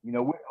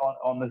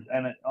on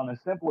the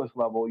simplest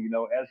level,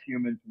 as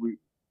humans,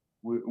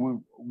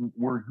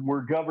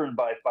 we're governed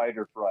by fight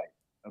or flight.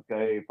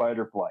 Okay, fight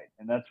or flight,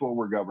 and that's what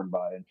we're governed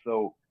by. And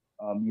so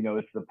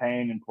it's the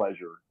pain and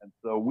pleasure. And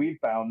so we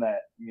found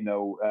that,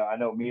 I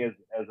know me as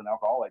an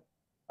alcoholic,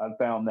 I've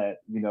found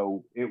that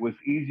it was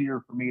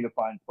easier for me to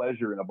find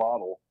pleasure in a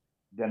bottle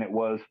than it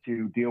was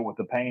to deal with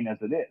the pain as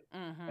it is.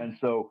 Mm-hmm. And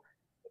so,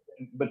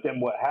 but then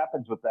what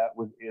happens with that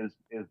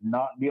is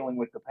not dealing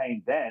with the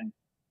pain. Then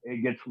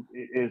it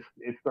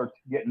starts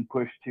getting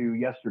pushed to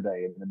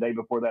yesterday and the day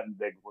before that and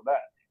the day before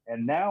that.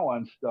 And now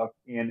I'm stuck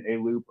in a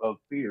loop of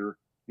fear,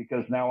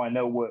 because now I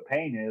know what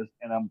pain is,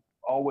 and I'm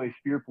always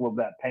fearful of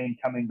that pain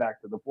coming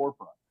back to the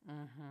forefront,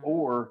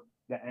 or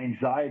the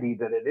anxiety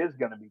that it is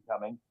going to be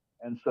coming.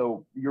 And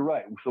so you're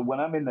right. So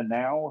when I'm in the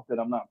now, that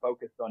I'm not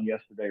focused on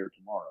yesterday or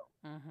tomorrow.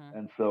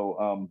 And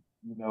so,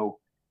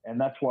 and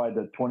that's why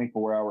the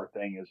 24-hour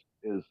thing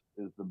is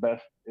the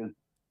best. Is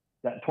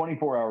that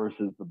 24 hours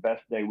is the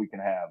best day we can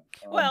have.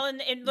 Well,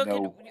 and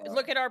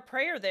look at our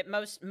prayer that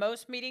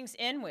most meetings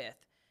end with: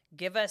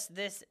 give us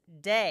this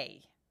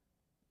day,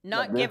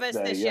 not give us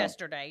this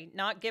yesterday,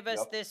 not give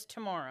us this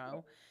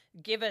tomorrow,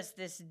 give us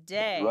this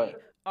day.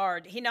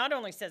 Right. He not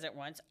only says it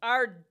once,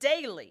 our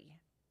daily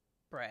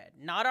bread,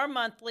 not our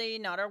monthly,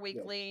 not our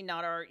weekly,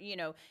 not our,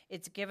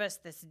 it's give us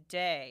this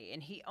day.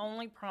 And He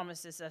only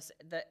promises us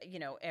that,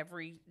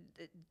 every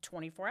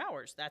 24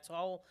 hours. That's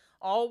all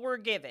we're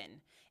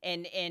given.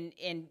 And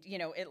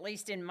at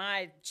least in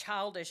my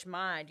childish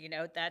mind,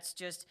 that's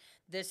just,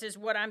 this is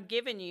what I'm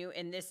giving you.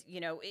 And this,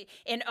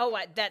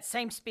 that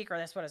same speaker,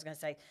 that's what I was going to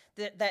say.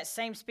 That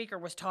same speaker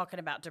was talking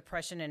about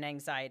depression and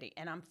anxiety.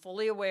 And I'm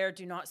fully aware,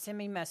 do not send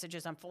me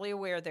messages. I'm fully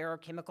aware there are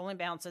chemical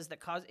imbalances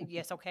that cause,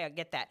 yes, okay, I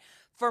get that.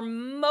 For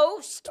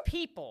most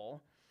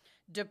people,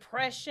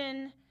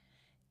 depression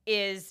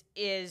is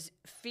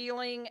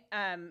feeling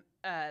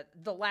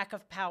the lack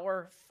of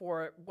power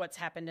for what's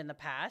happened in the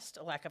past,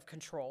 a lack of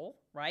control,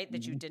 right?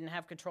 That you didn't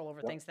have control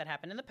over things that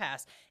happened in the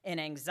past. And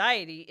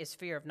anxiety is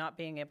fear of not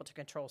being able to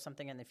control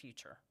something in the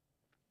future.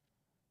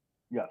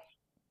 Yes.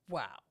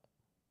 Wow.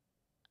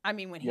 I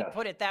mean, when he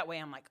put it that way,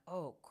 I'm like,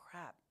 oh,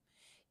 crap.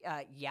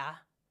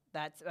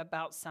 That's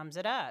about sums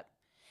it up.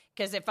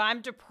 Because if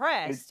I'm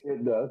depressed,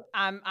 it does.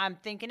 I'm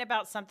thinking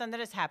about something that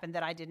has happened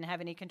that I didn't have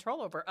any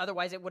control over.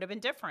 Otherwise, it would have been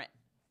different,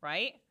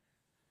 right?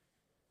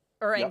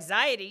 Or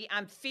anxiety,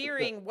 I'm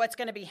fearing what's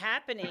going to be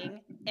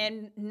happening,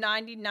 and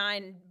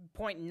 99.999%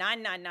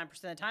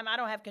 of the time, I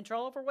don't have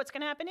control over what's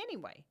going to happen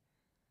anyway.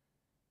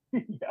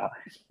 Yeah,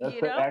 that's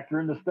the actor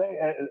in the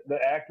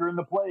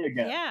play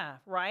again. Yeah,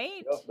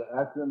 right. Yep, the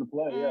actor in the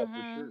play, for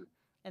sure.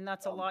 And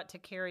that's a lot to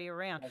carry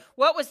around.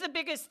 What was the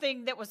biggest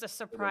thing that was a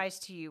surprise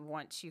to you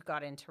once you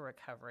got into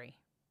recovery?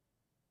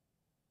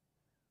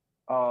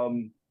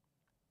 The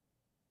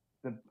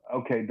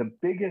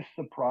biggest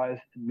surprise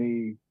to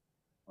me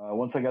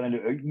once I got into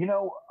it,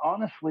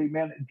 honestly,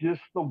 man,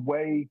 just the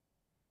way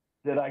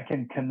that I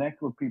can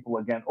connect with people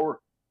again, or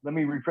let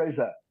me rephrase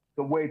that,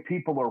 the way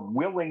people are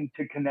willing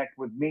to connect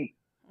with me.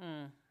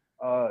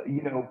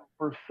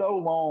 For so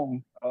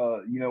long,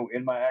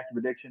 in my active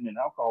addiction and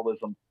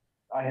alcoholism,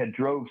 I had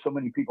drove so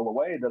many people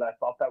away that I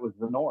thought that was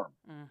the norm.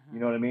 You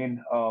know what I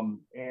mean?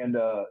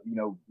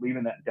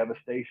 Leaving that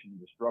devastation,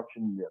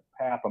 destruction, the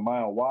path a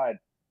mile wide,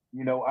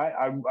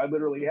 I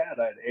literally had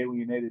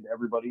alienated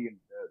everybody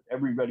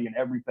and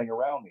everything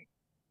around me.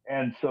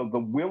 And so the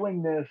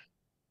willingness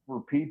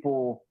for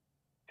people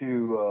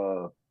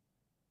to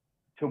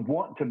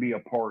want to be a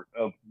part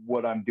of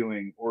what I'm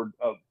doing, or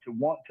to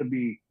want to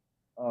be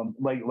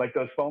like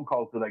those phone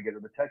calls that I get, or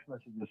the text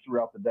messages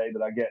throughout the day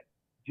that I get,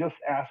 just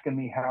asking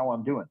me how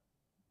I'm doing.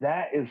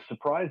 That is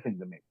surprising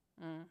to me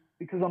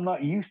because I'm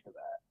not used to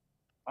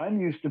that.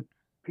 I'm used to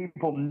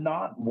people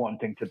not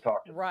wanting to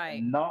talk to me,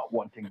 and not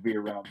wanting to be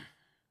around me.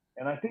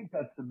 And I think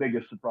that's the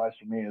biggest surprise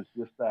for me, is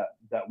just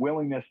that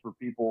willingness for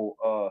people,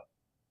 or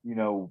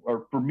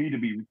for me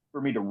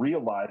to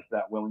realize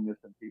that willingness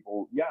in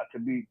people,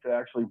 to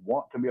actually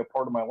want to be a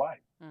part of my life.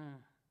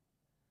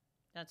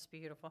 That's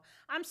beautiful.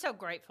 I'm so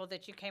grateful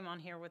that you came on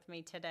here with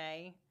me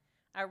today.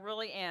 I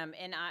really am.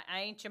 And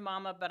I ain't your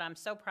mama, but I'm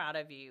so proud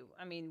of you.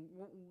 I mean,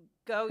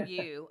 go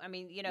you. I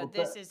mean,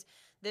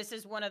 this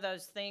is one of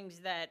those things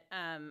that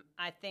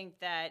I think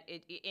that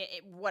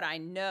what I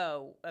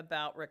know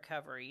about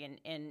recovery,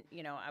 and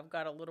I've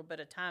got a little bit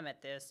of time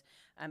at this,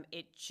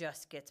 it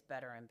just gets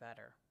better and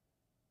better.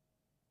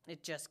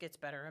 It just gets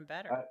better and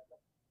better.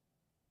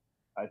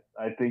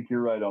 I think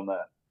you're right on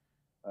that.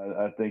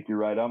 I think you're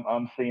right.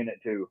 I'm seeing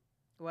it too.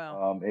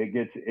 Well, it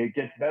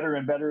gets better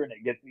and better, and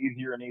it gets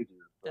easier and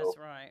easier. So.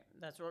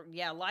 That's right.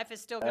 Yeah, life is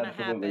still going to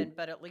happen,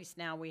 but at least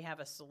now we have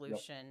a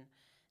solution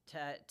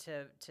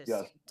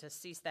to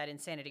cease that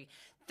insanity.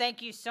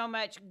 Thank you so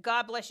much.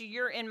 God bless you.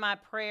 You're in my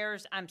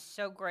prayers. I'm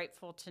so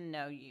grateful to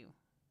know you.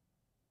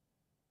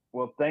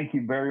 Well, thank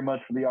you very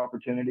much for the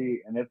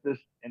opportunity. And if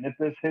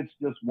this hits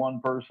just one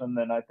person,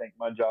 then I think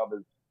my job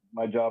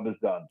is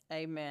done.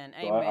 Amen.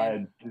 So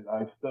Amen.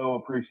 I so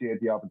appreciate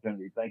the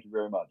opportunity. Thank you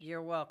very much.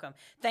 You're welcome.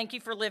 Thank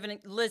you for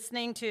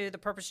listening to the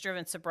Purpose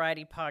Driven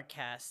Sobriety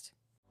Podcast.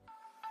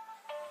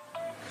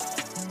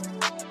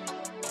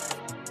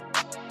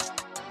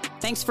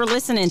 Thanks for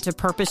listening to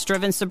Purpose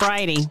Driven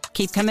Sobriety.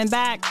 Keep coming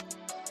back.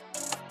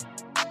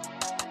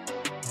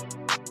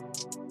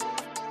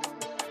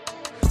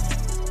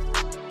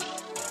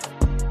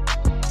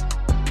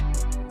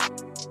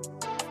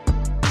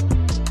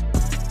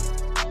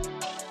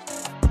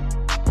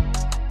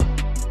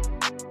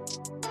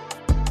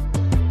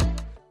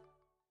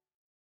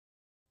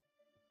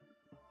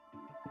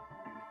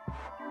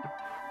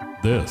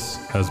 This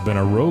has been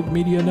a Rogue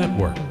Media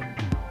Network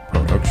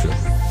production.